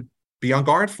we have to be on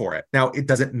guard for it. Now, it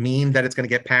doesn't mean that it's going to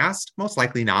get passed. Most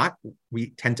likely not.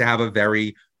 We tend to have a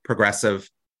very progressive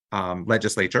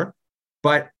legislature,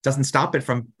 but doesn't stop it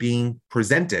from being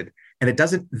presented. And it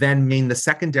doesn't then mean the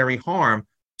secondary harm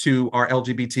to our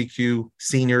LGBTQ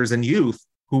seniors and youth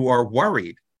who are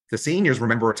worried. The seniors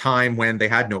remember a time when they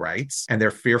had no rights and they're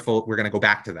fearful we're going to go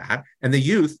back to that. And the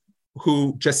youth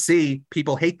who just see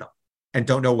people hate them and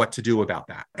don't know what to do about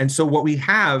that. And so what we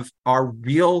have are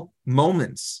real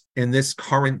moments in this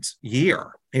current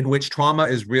year in which trauma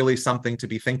is really something to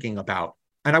be thinking about.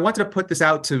 And I wanted to put this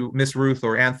out to Miss Ruth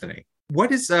or Anthony.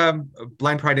 What is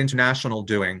Blind Pride International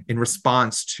doing in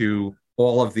response to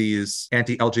all of these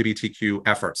anti-LGBTQ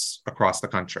efforts across the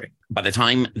country? By the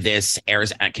time this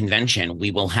airs at convention, we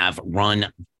will have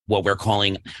run what we're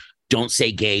calling Don't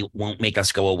Say Gay Won't Make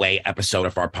Us Go Away episode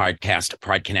of our podcast,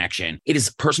 Pride Connection. It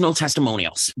is personal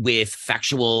testimonials with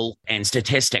factual and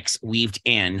statistics weaved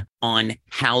in on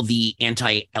how the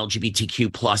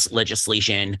anti-LGBTQ plus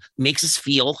legislation makes us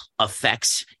feel,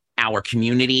 affects our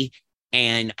community,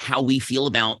 and how we feel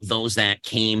about those that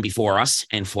came before us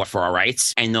and fought for our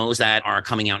rights, and those that are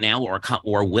coming out now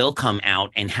or will come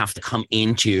out and have to come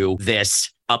into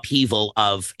this upheaval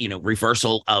of,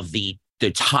 reversal of the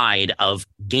tide of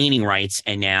gaining rights.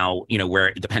 And now,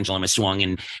 where the pendulum is swung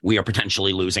and we are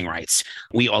potentially losing rights.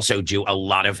 We also do a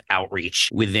lot of outreach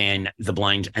within the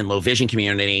blind and low vision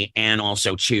community, and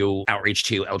also to outreach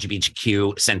to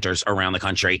LGBTQ centers around the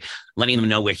country, letting them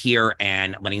know we're here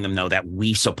and letting them know that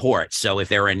we support. So if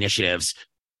there are initiatives,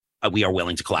 we are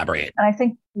willing to collaborate. And I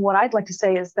think what I'd like to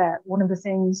say is that one of the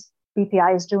things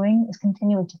BPI is doing is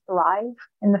continuing to thrive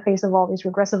in the face of all these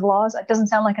regressive laws. It doesn't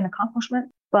sound like an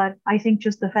accomplishment, but I think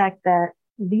just the fact that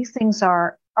these things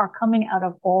are coming out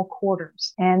of all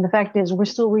quarters. And the fact is we're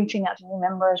still reaching out to new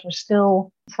members. We're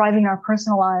still thriving our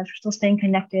personal lives. We're still staying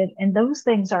connected. And those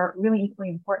things are really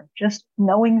equally important. Just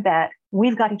knowing that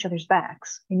we've got each other's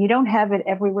backs. And you don't have it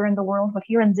everywhere in the world, but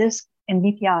here in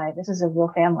BPI, this is a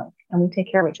real family and we take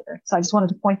care of each other. So I just wanted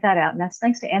to point that out. And that's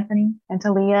thanks to Anthony and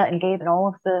to Leah and Gabe and all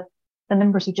of the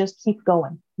members who just keep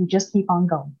going. We just keep on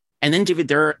going. And then, David,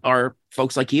 there are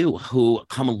folks like you who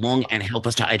come along and help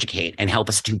us to educate and help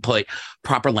us to put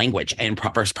proper language and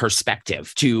proper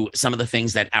perspective to some of the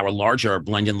things that our larger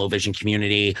blind and low vision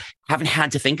community haven't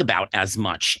had to think about as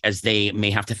much as they may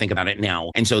have to think about it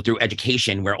now. And so through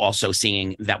education, we're also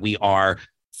seeing that we are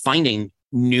finding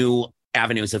new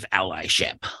avenues of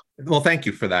allyship. Well, thank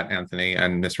you for that, Anthony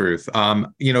and Ms. Ruth.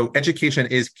 Education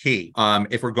is key.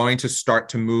 If we're going to start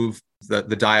to move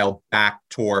the dial back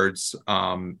towards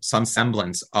some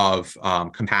semblance of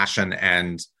compassion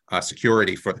and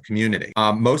security for the community.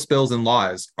 Most bills and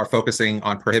laws are focusing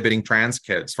on prohibiting trans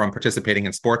kids from participating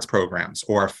in sports programs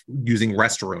or using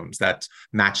restrooms that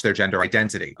match their gender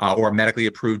identity, or medically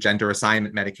approved gender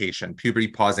assignment medication, puberty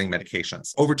pausing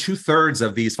medications. Over 2/3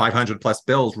 of these 500 plus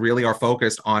bills really are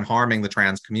focused on harming the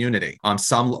trans community.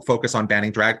 Some focus on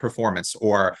banning drag performance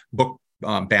or book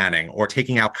banning, or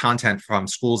taking out content from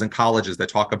schools and colleges that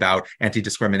talk about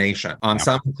anti-discrimination.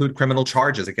 Some include criminal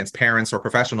charges against parents or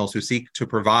professionals who seek to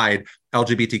provide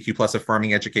LGBTQ plus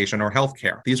affirming education or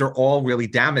healthcare. These are all really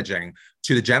damaging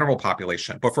to the general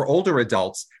population. But for older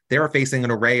adults, they are facing an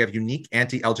array of unique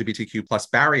anti-LGBTQ plus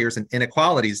barriers and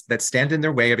inequalities that stand in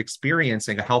their way of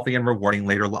experiencing a healthy and rewarding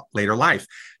later life,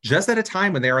 just at a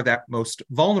time when they are that most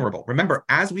vulnerable. Remember,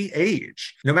 as we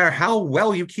age, no matter how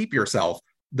well you keep yourself,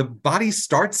 the body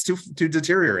starts to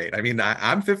deteriorate. I mean,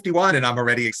 I'm 51 and I'm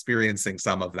already experiencing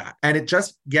some of that. And it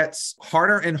just gets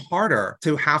harder and harder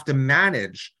to have to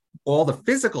manage all the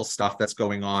physical stuff that's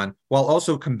going on while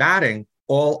also combating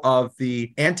all of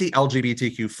the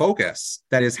anti-LGBTQ focus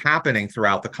that is happening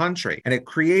throughout the country. And it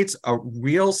creates a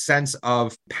real sense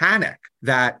of panic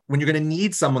that when you're going to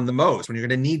need someone the most, when you're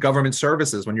going to need government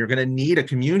services, when you're going to need a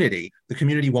community, the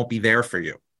community won't be there for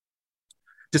you.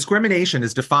 Discrimination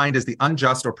is defined as the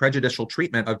unjust or prejudicial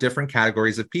treatment of different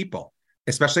categories of people,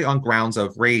 especially on grounds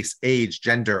of race, age,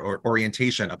 gender, or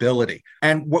orientation, ability.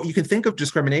 And what you can think of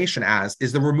discrimination as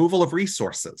is the removal of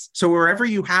resources. So wherever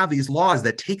you have these laws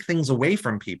that take things away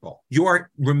from people, you are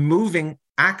removing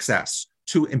access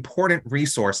to important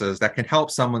resources that can help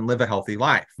someone live a healthy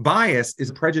life. Bias is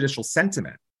a prejudicial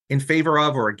sentiment in favor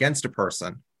of or against a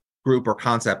person, group, or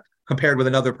concept compared with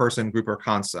another person, group, or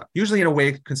concept, usually in a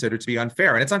way considered to be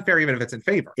unfair. And it's unfair even if it's in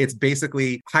favor. It's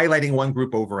basically highlighting one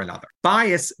group over another.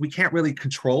 Bias, we can't really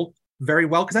control very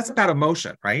well because that's about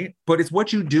emotion, right? But it's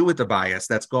what you do with the bias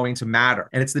that's going to matter.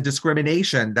 And it's the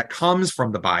discrimination that comes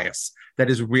from the bias that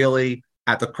is really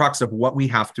at the crux of what we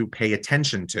have to pay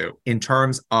attention to in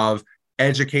terms of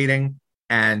educating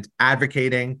and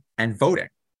advocating and voting.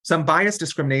 Some bias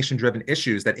discrimination-driven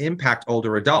issues that impact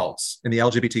older adults in the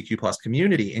LGBTQ plus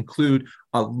community include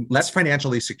less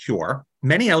financially secure.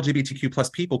 Many LGBTQ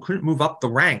plus people couldn't move up the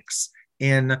ranks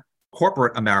in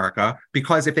corporate America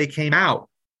because if they came out,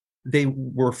 they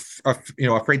were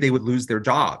afraid they would lose their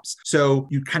jobs. So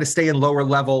you kind of stay in lower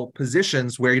level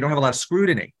positions where you don't have a lot of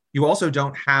scrutiny. You also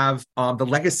don't have the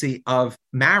legacy of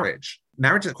marriage.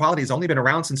 Marriage equality has only been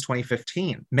around since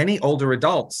 2015. Many older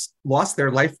adults lost their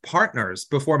life partners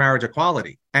before marriage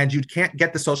equality, and you can't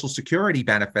get the Social Security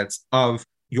benefits of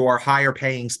your higher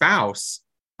paying spouse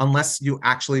unless you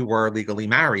actually were legally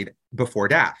married before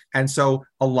death. And so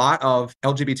a lot of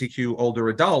LGBTQ older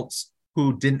adults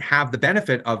who didn't have the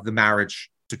benefit of the marriage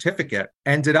certificate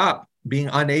ended up being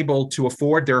unable to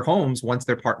afford their homes once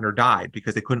their partner died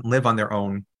because they couldn't live on their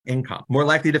own income. More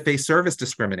likely to face service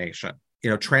discrimination.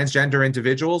 Transgender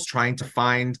individuals trying to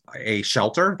find a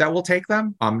shelter that will take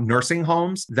them, nursing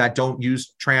homes that don't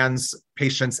use trans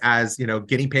patients as,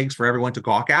 guinea pigs for everyone to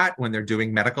gawk at when they're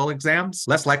doing medical exams,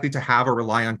 less likely to have or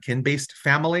rely on kin-based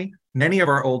family. Many of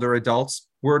our older adults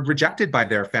were rejected by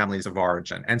their families of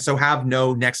origin and so have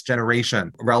no next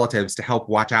generation relatives to help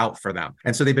watch out for them.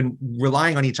 And so they've been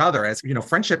relying on each other as,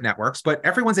 friendship networks, but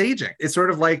everyone's aging. It's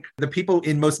sort of like the people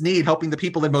in most need helping the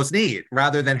people in most need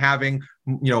rather than having,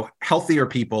 healthier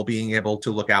people being able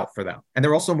to look out for them. And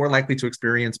they're also more likely to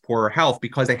experience poorer health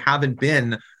because they haven't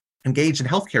been engaged in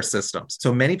healthcare systems.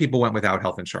 So many people went without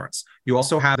health insurance. You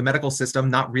also have the medical system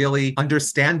not really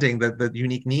understanding the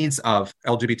unique needs of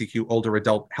LGBTQ older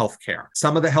adult healthcare.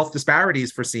 Some of the health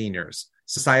disparities for seniors,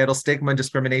 societal stigma and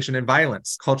discrimination and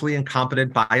violence, culturally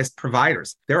incompetent, biased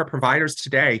providers. There are providers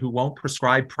today who won't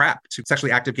prescribe PrEP to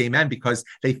sexually active gay men because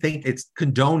they think it's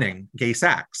condoning gay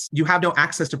sex. You have no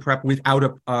access to PrEP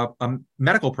without a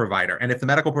medical provider. And if the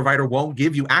medical provider won't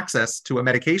give you access to a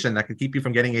medication that can keep you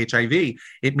from getting HIV,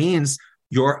 it means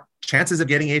your chances of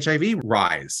getting HIV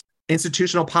rise.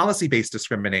 Institutional policy-based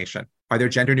discrimination. Are there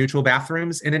gender-neutral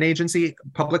bathrooms in an agency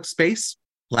public space?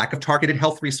 Lack of targeted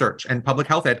health research and public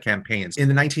health ed campaigns. In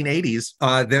the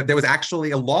 1980s, there was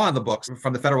actually a law in the books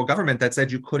from the federal government that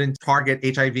said you couldn't target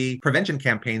HIV prevention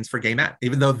campaigns for gay men,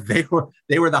 even though they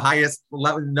were the highest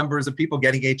numbers of people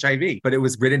getting HIV. But it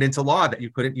was written into law that you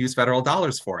couldn't use federal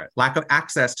dollars for it. Lack of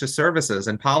access to services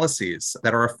and policies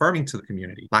that are affirming to the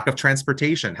community. Lack of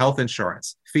transportation, health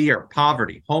insurance, fear,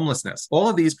 poverty, homelessness. All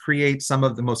of these create some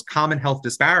of the most common health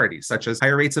disparities, such as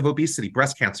higher rates of obesity,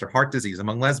 breast cancer, heart disease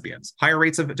among lesbians, higher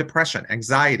rates of depression,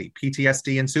 anxiety,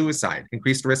 PTSD, and suicide.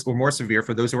 Increased risk or more severe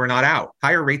for those who are not out.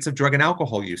 Higher rates of drug and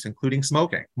alcohol use, including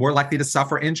smoking. More likely to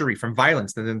suffer injury from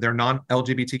violence than their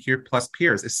non-LGBTQ plus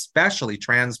peers, especially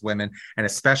trans women, and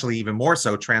especially even more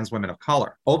so trans women of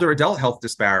color. Older adult health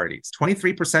disparities.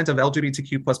 23% of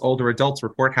LGBTQ plus older adults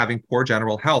report having poor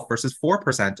general health versus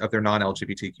 4% of their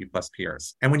non-LGBTQ plus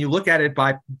peers. And when you look at it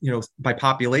by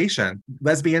population,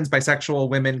 lesbians, bisexual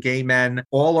women, gay men,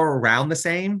 all are around the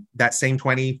same, that same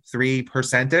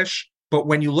 23%-ish. But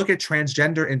when you look at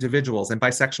transgender individuals and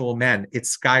bisexual men, it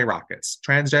skyrockets.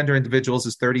 Transgender individuals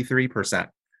is 33%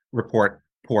 report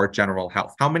poor general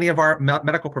health. How many of our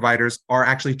medical providers are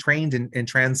actually trained in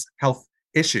trans health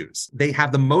issues? They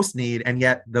have the most need and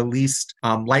yet the least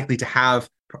likely to have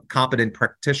competent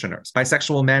practitioners.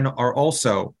 Bisexual men are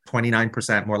also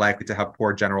 29% more likely to have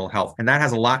poor general health. And that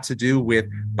has a lot to do with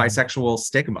bisexual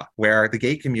stigma, where the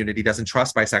gay community doesn't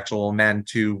trust bisexual men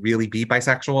to really be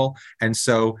bisexual. And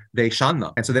so they shun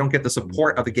them. And so they don't get the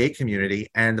support of the gay community.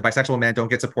 And the bisexual men don't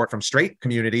get support from straight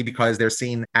community because they're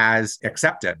seen as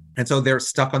accepted. And so they're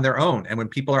stuck on their own. And when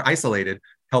people are isolated,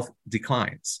 health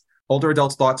declines. Older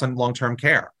adults' thoughts on long-term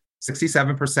care.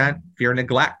 67% fear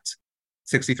neglect.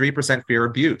 63% fear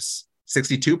abuse,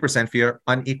 62% fear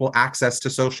unequal access to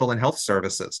social and health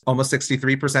services, almost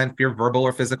 63% fear verbal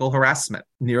or physical harassment,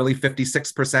 nearly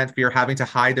 56% fear having to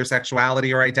hide their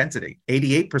sexuality or identity,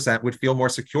 88% would feel more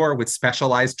secure with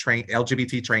specialized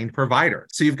LGBT trained providers.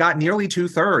 So you've got nearly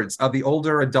 2/3 of the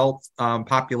older adult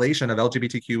population of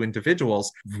LGBTQ individuals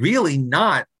really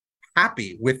not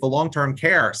happy with the long-term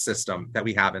care system that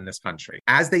we have in this country.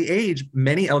 As they age,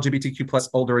 many LGBTQ plus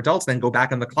older adults then go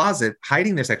back in the closet,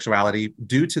 hiding their sexuality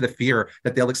due to the fear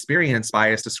that they'll experience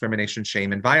bias, discrimination,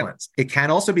 shame, and violence. It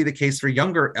can also be the case for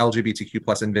younger LGBTQ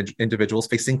plus individuals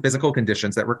facing physical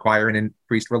conditions that require an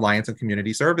increased reliance on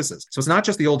community services. So it's not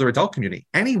just the older adult community.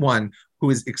 Anyone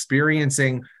who is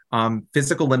experiencing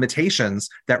physical limitations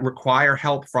that require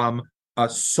help from a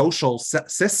social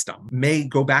system may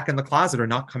go back in the closet or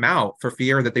not come out for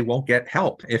fear that they won't get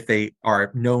help if they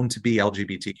are known to be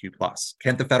LGBTQ+.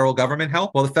 Can't the federal government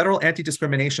help? Well, the federal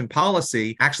anti-discrimination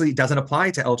policy actually doesn't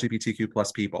apply to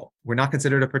LGBTQ+ people. We're not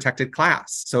considered a protected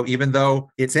class. So even though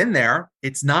it's in there,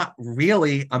 it's not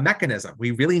really a mechanism.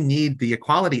 We really need the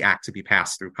Equality Act to be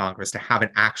passed through Congress to have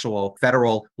an actual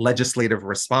federal legislative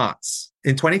response.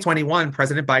 In 2021,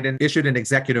 President Biden issued an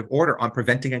executive order on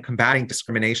preventing and combating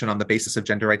discrimination on the basis of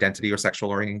gender identity or sexual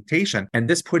orientation. And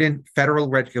this put in federal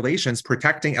regulations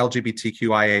protecting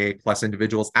LGBTQIA+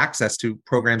 individuals' access to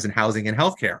programs in housing and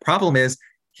healthcare. Problem is,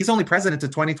 he's only president to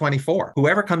 2024.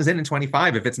 Whoever comes in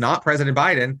 25, if it's not President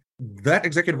Biden, that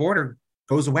executive order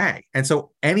goes away. And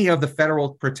so any of the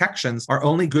federal protections are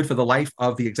only good for the life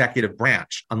of the executive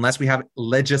branch, unless we have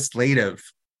legislative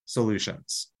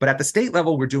solutions. But at the state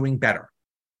level, we're doing better.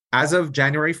 As of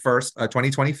January 1st,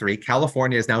 2023,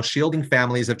 California is now shielding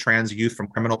families of trans youth from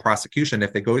criminal prosecution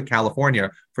if they go to California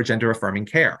for gender-affirming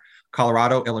care.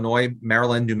 Colorado, Illinois,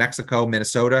 Maryland, New Mexico,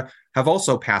 Minnesota have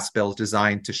also passed bills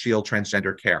designed to shield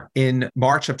transgender care. In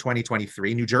March of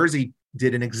 2023, New Jersey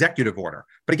did an executive order.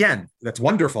 But again, that's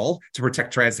wonderful to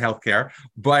protect trans healthcare,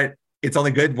 but it's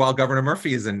only good while Governor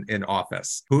Murphy is in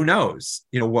office. Who knows,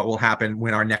 what will happen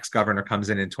when our next governor comes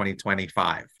in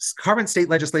 2025. Current state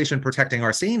legislation protecting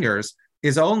our seniors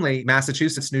is only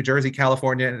Massachusetts, New Jersey,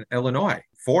 California, and Illinois.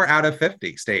 4 out of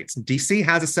 50 states. DC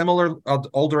has a similar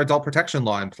older adult protection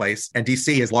law in place, and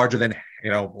DC is larger than,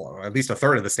 at least a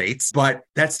third of the states, but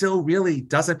that still really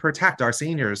doesn't protect our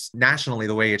seniors nationally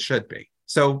the way it should be.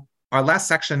 So our last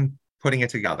section, putting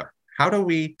it together. How do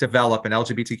we develop an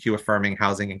LGBTQ affirming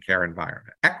housing and care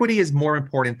environment? Equity is more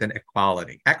important than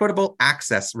equality. Equitable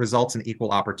access results in equal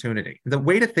opportunity. The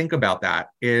way to think about that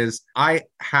is I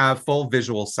have full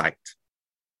visual sight.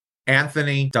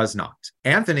 Anthony does not.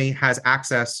 Anthony has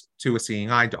access to a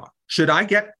seeing eye dog. Should I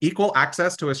get equal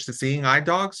access to a seeing eye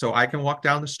dog so I can walk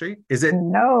down the street? Is it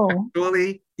No.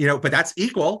 actually, but that's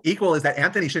equal. Equal is that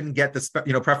Anthony shouldn't get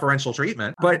the, preferential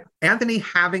treatment. But Anthony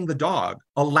having the dog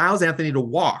allows Anthony to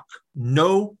walk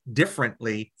no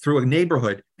differently through a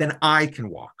neighborhood than I can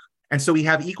walk. And so we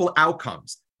have equal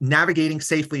outcomes, navigating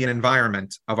safely an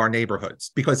environment of our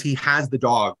neighborhoods because he has the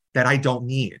dog that I don't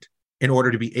need in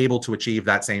order to be able to achieve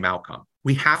that same outcome.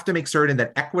 We have to make certain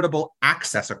that equitable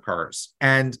access occurs.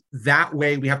 And that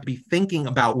way we have to be thinking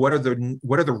about what are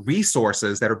the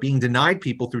resources that are being denied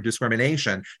people through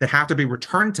discrimination that have to be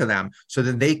returned to them so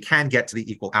that they can get to the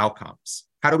equal outcomes.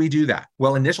 How do we do that?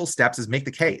 Well, initial steps is make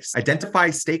the case. Identify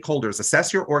stakeholders,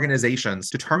 assess your organizations,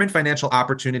 determine financial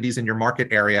opportunities in your market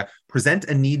area, present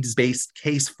a needs-based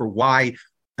case for why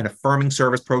an affirming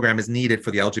service program is needed for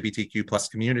the LGBTQ plus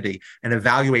community and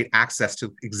evaluate access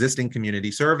to existing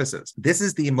community services. This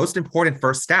is the most important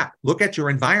first step. Look at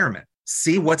your environment,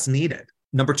 see what's needed.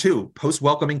 Number 2, post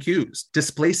welcoming cues.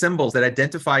 Display symbols that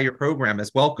identify your program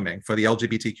as welcoming for the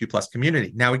LGBTQ plus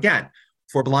community. Now, again,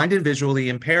 for blind and visually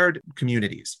impaired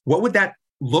communities, what would that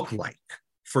look like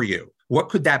for you? What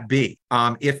could that be?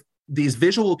 If these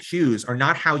visual cues are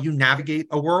not how you navigate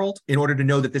a world in order to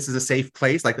know that this is a safe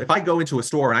place. Like if I go into a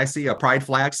store and I see a pride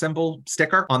flag symbol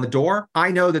sticker on the door,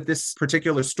 I know that this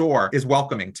particular store is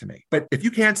welcoming to me. But if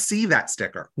you can't see that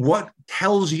sticker, what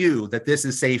tells you that this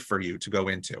is safe for you to go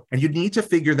into? And you need to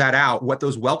figure that out, what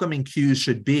those welcoming cues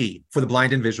should be for the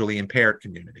blind and visually impaired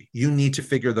community. You need to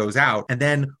figure those out and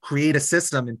then create a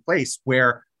system in place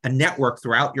where a network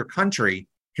throughout your country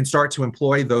can start to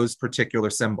employ those particular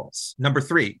symbols. Number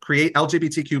 3, create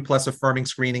LGBTQ plus affirming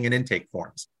screening and intake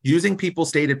forms. Using people's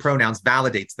stated pronouns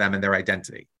validates them and their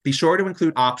identity. Be sure to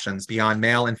include options beyond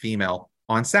male and female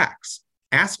on sex.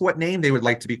 Ask what name they would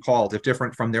like to be called if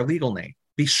different from their legal name.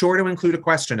 Be sure to include a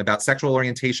question about sexual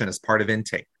orientation as part of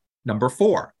intake. Number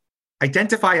 4,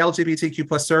 identify LGBTQ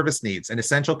plus service needs and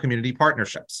essential community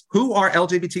partnerships. Who are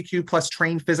LGBTQ plus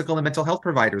trained physical and mental health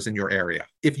providers in your area?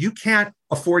 If you can't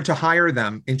afford to hire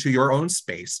them into your own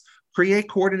space, create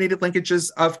coordinated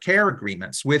linkages of care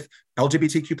agreements with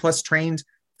LGBTQ plus trained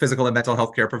physical and mental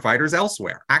health care providers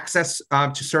elsewhere. Access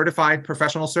to certified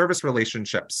professional service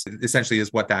relationships, essentially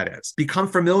is what that is. Become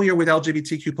familiar with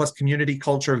LGBTQ plus community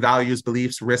culture, values,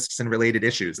 beliefs, risks, and related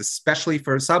issues, especially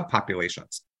for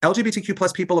subpopulations. LGBTQ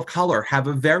plus people of color have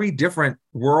a very different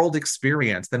world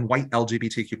experience than white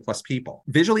LGBTQ plus people.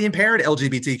 Visually impaired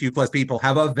LGBTQ plus people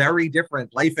have a very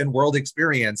different life and world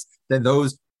experience than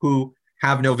those who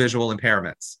have no visual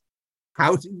impairments.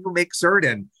 How do you make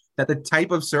certain that the type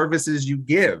of services you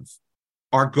give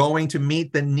are going to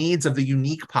meet the needs of the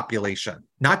unique population?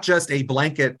 Not just a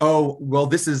blanket, oh, well,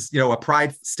 this is, a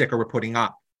pride sticker we're putting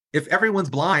up. If everyone's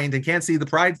blind and can't see the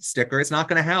pride sticker, it's not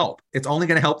going to help. It's only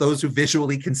going to help those who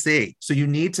visually can see. So you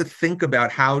need to think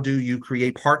about how do you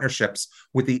create partnerships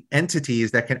with the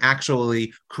entities that can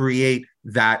actually create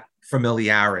that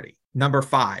familiarity. Number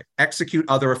 5, execute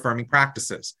other affirming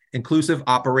practices. Inclusive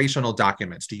operational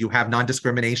documents. Do you have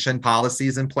non-discrimination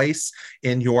policies in place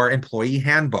in your employee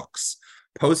handbooks?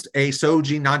 Post a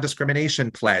SOGI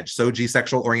non-discrimination pledge, SOGI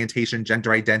sexual orientation,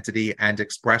 gender identity, and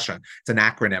expression. It's an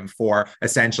acronym for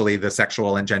essentially the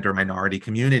sexual and gender minority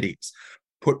communities.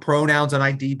 Put pronouns on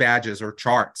ID badges or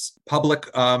charts. Public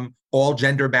all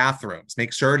gender bathrooms.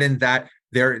 Make certain that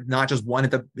they're not just one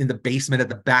in the basement at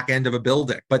the back end of a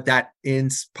building, but that in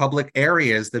public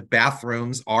areas, the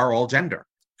bathrooms are all gender.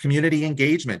 Community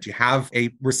engagement. You have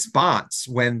a response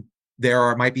when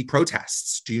there might be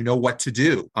protests. Do you know what to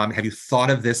do? Have you thought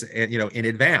of this, in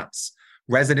advance?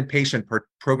 Resident patient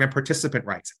program participant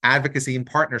rights, advocacy and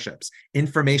partnerships,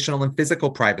 informational and physical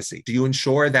privacy. Do you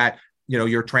ensure that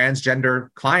your transgender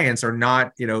clients are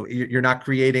not, you're not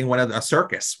creating a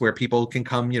circus where people can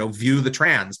come, view the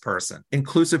trans person.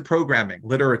 Inclusive programming,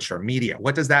 literature, media.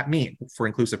 What does that mean for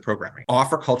inclusive programming?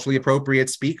 Offer culturally appropriate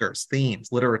speakers, themes,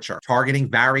 literature, targeting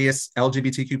various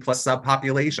LGBTQ plus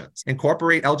subpopulations.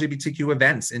 Incorporate LGBTQ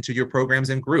events into your programs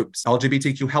and groups.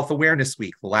 LGBTQ Health Awareness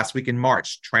Week, the last week in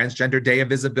March. Transgender Day of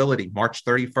Visibility, March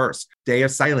 31st. Day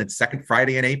of Silence, second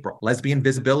Friday in April. Lesbian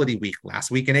Visibility Week, last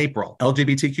week in April.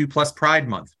 LGBTQ plus Pride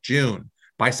Month, June.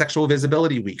 Bisexual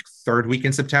Visibility Week, third week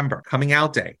in September. Coming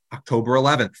Out Day, October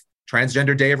 11th.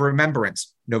 Transgender Day of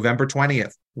Remembrance, November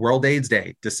 20th. World AIDS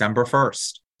Day, December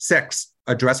 1st. 6,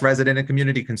 address resident and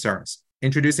community concerns.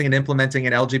 Introducing and implementing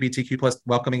an LGBTQ plus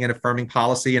welcoming and affirming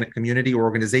policy in a community or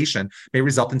organization may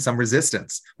result in some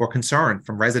resistance or concern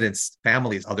from residents,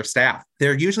 families, other staff.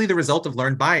 They're usually the result of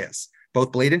learned bias,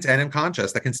 both blatant and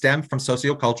unconscious, that can stem from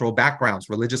sociocultural backgrounds,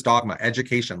 religious dogma,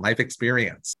 education, life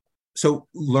experience. So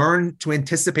learn to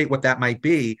anticipate what that might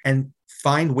be and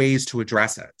find ways to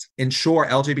address it. Ensure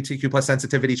LGBTQ plus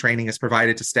sensitivity training is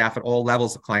provided to staff at all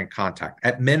levels of client contact.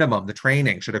 At minimum, the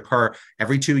training should occur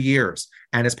every 2 years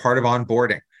and as part of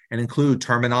onboarding and include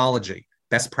terminology,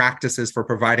 best practices for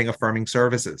providing affirming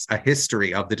services, a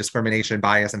history of the discrimination,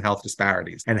 bias, and health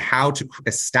disparities, and how to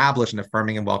establish an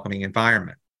affirming and welcoming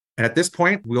environment. And at this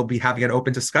point, we'll be having an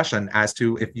open discussion as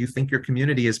to if you think your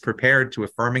community is prepared to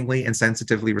affirmingly and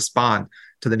sensitively respond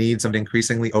to the needs of an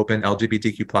increasingly open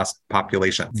LGBTQ plus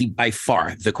population. By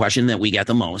far, the question that we get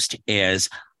the most is,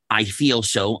 I feel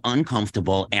so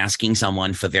uncomfortable asking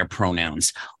someone for their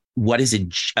pronouns. What is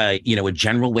a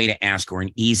general way to ask, or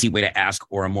an easy way to ask,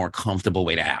 or a more comfortable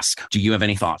way to ask? Do you have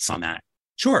any thoughts on that?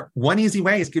 Sure. One easy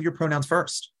way is give your pronouns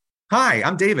first. Hi,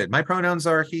 I'm David. My pronouns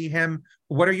are he, him,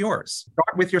 what are yours?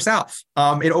 Start with yourself.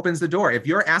 It opens the door. If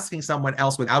you're asking someone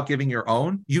else without giving your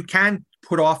own, you can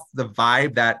put off the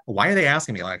vibe that, why are they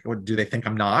asking me? Like, what, do they think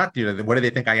I'm not? What do they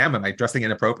think I am? Am I dressing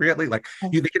inappropriately? Like,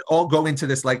 they can all go into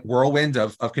this like whirlwind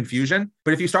of confusion.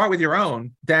 But if you start with your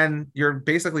own, then you're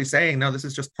basically saying, no, this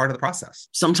is just part of the process.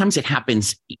 Sometimes it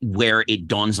happens where it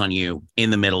dawns on you in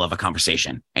the middle of a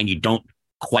conversation and you don't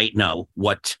quite know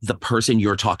what the person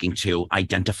you're talking to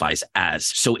identifies as.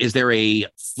 So is there a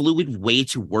fluid way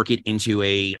to work it into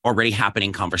a already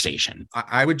happening conversation?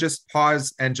 I would just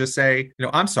pause and just say,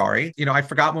 I'm sorry. I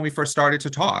forgot when we first started to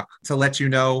talk to let you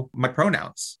know my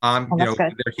pronouns. They're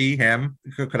he, him.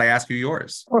 Could I ask you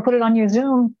yours? Or put it on your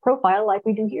Zoom profile like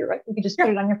we do here, right? You could just put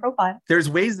it on your profile.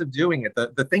 There's ways of doing it.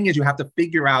 The thing is, you have to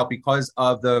figure out, because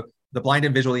of the blind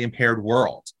and visually impaired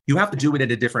world, you have to do it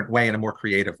in a different way, in a more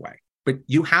creative way. But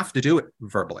you have to do it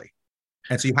verbally.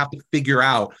 And so you have to figure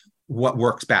out what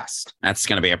works best. That's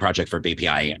going to be a project for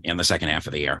BPI in the second half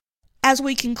of the year. As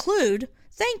we conclude,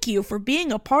 thank you for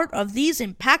being a part of these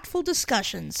impactful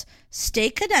discussions. Stay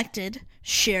connected,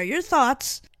 share your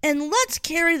thoughts, and let's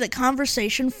carry the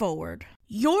conversation forward.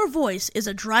 Your voice is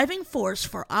a driving force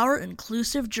for our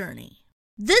inclusive journey.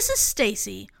 This is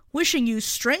Stacy, wishing you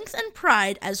strength and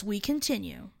pride as we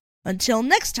continue. Until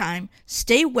next time,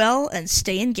 stay well and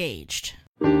stay engaged.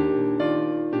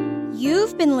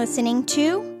 You've been listening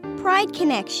to Pride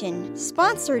Connection,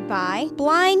 sponsored by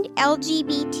Blind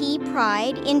LGBT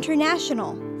Pride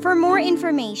International. For more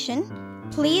information,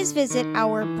 please visit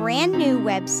our brand new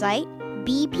website,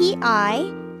 bpi.gay.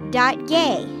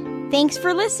 Thanks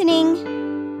for listening.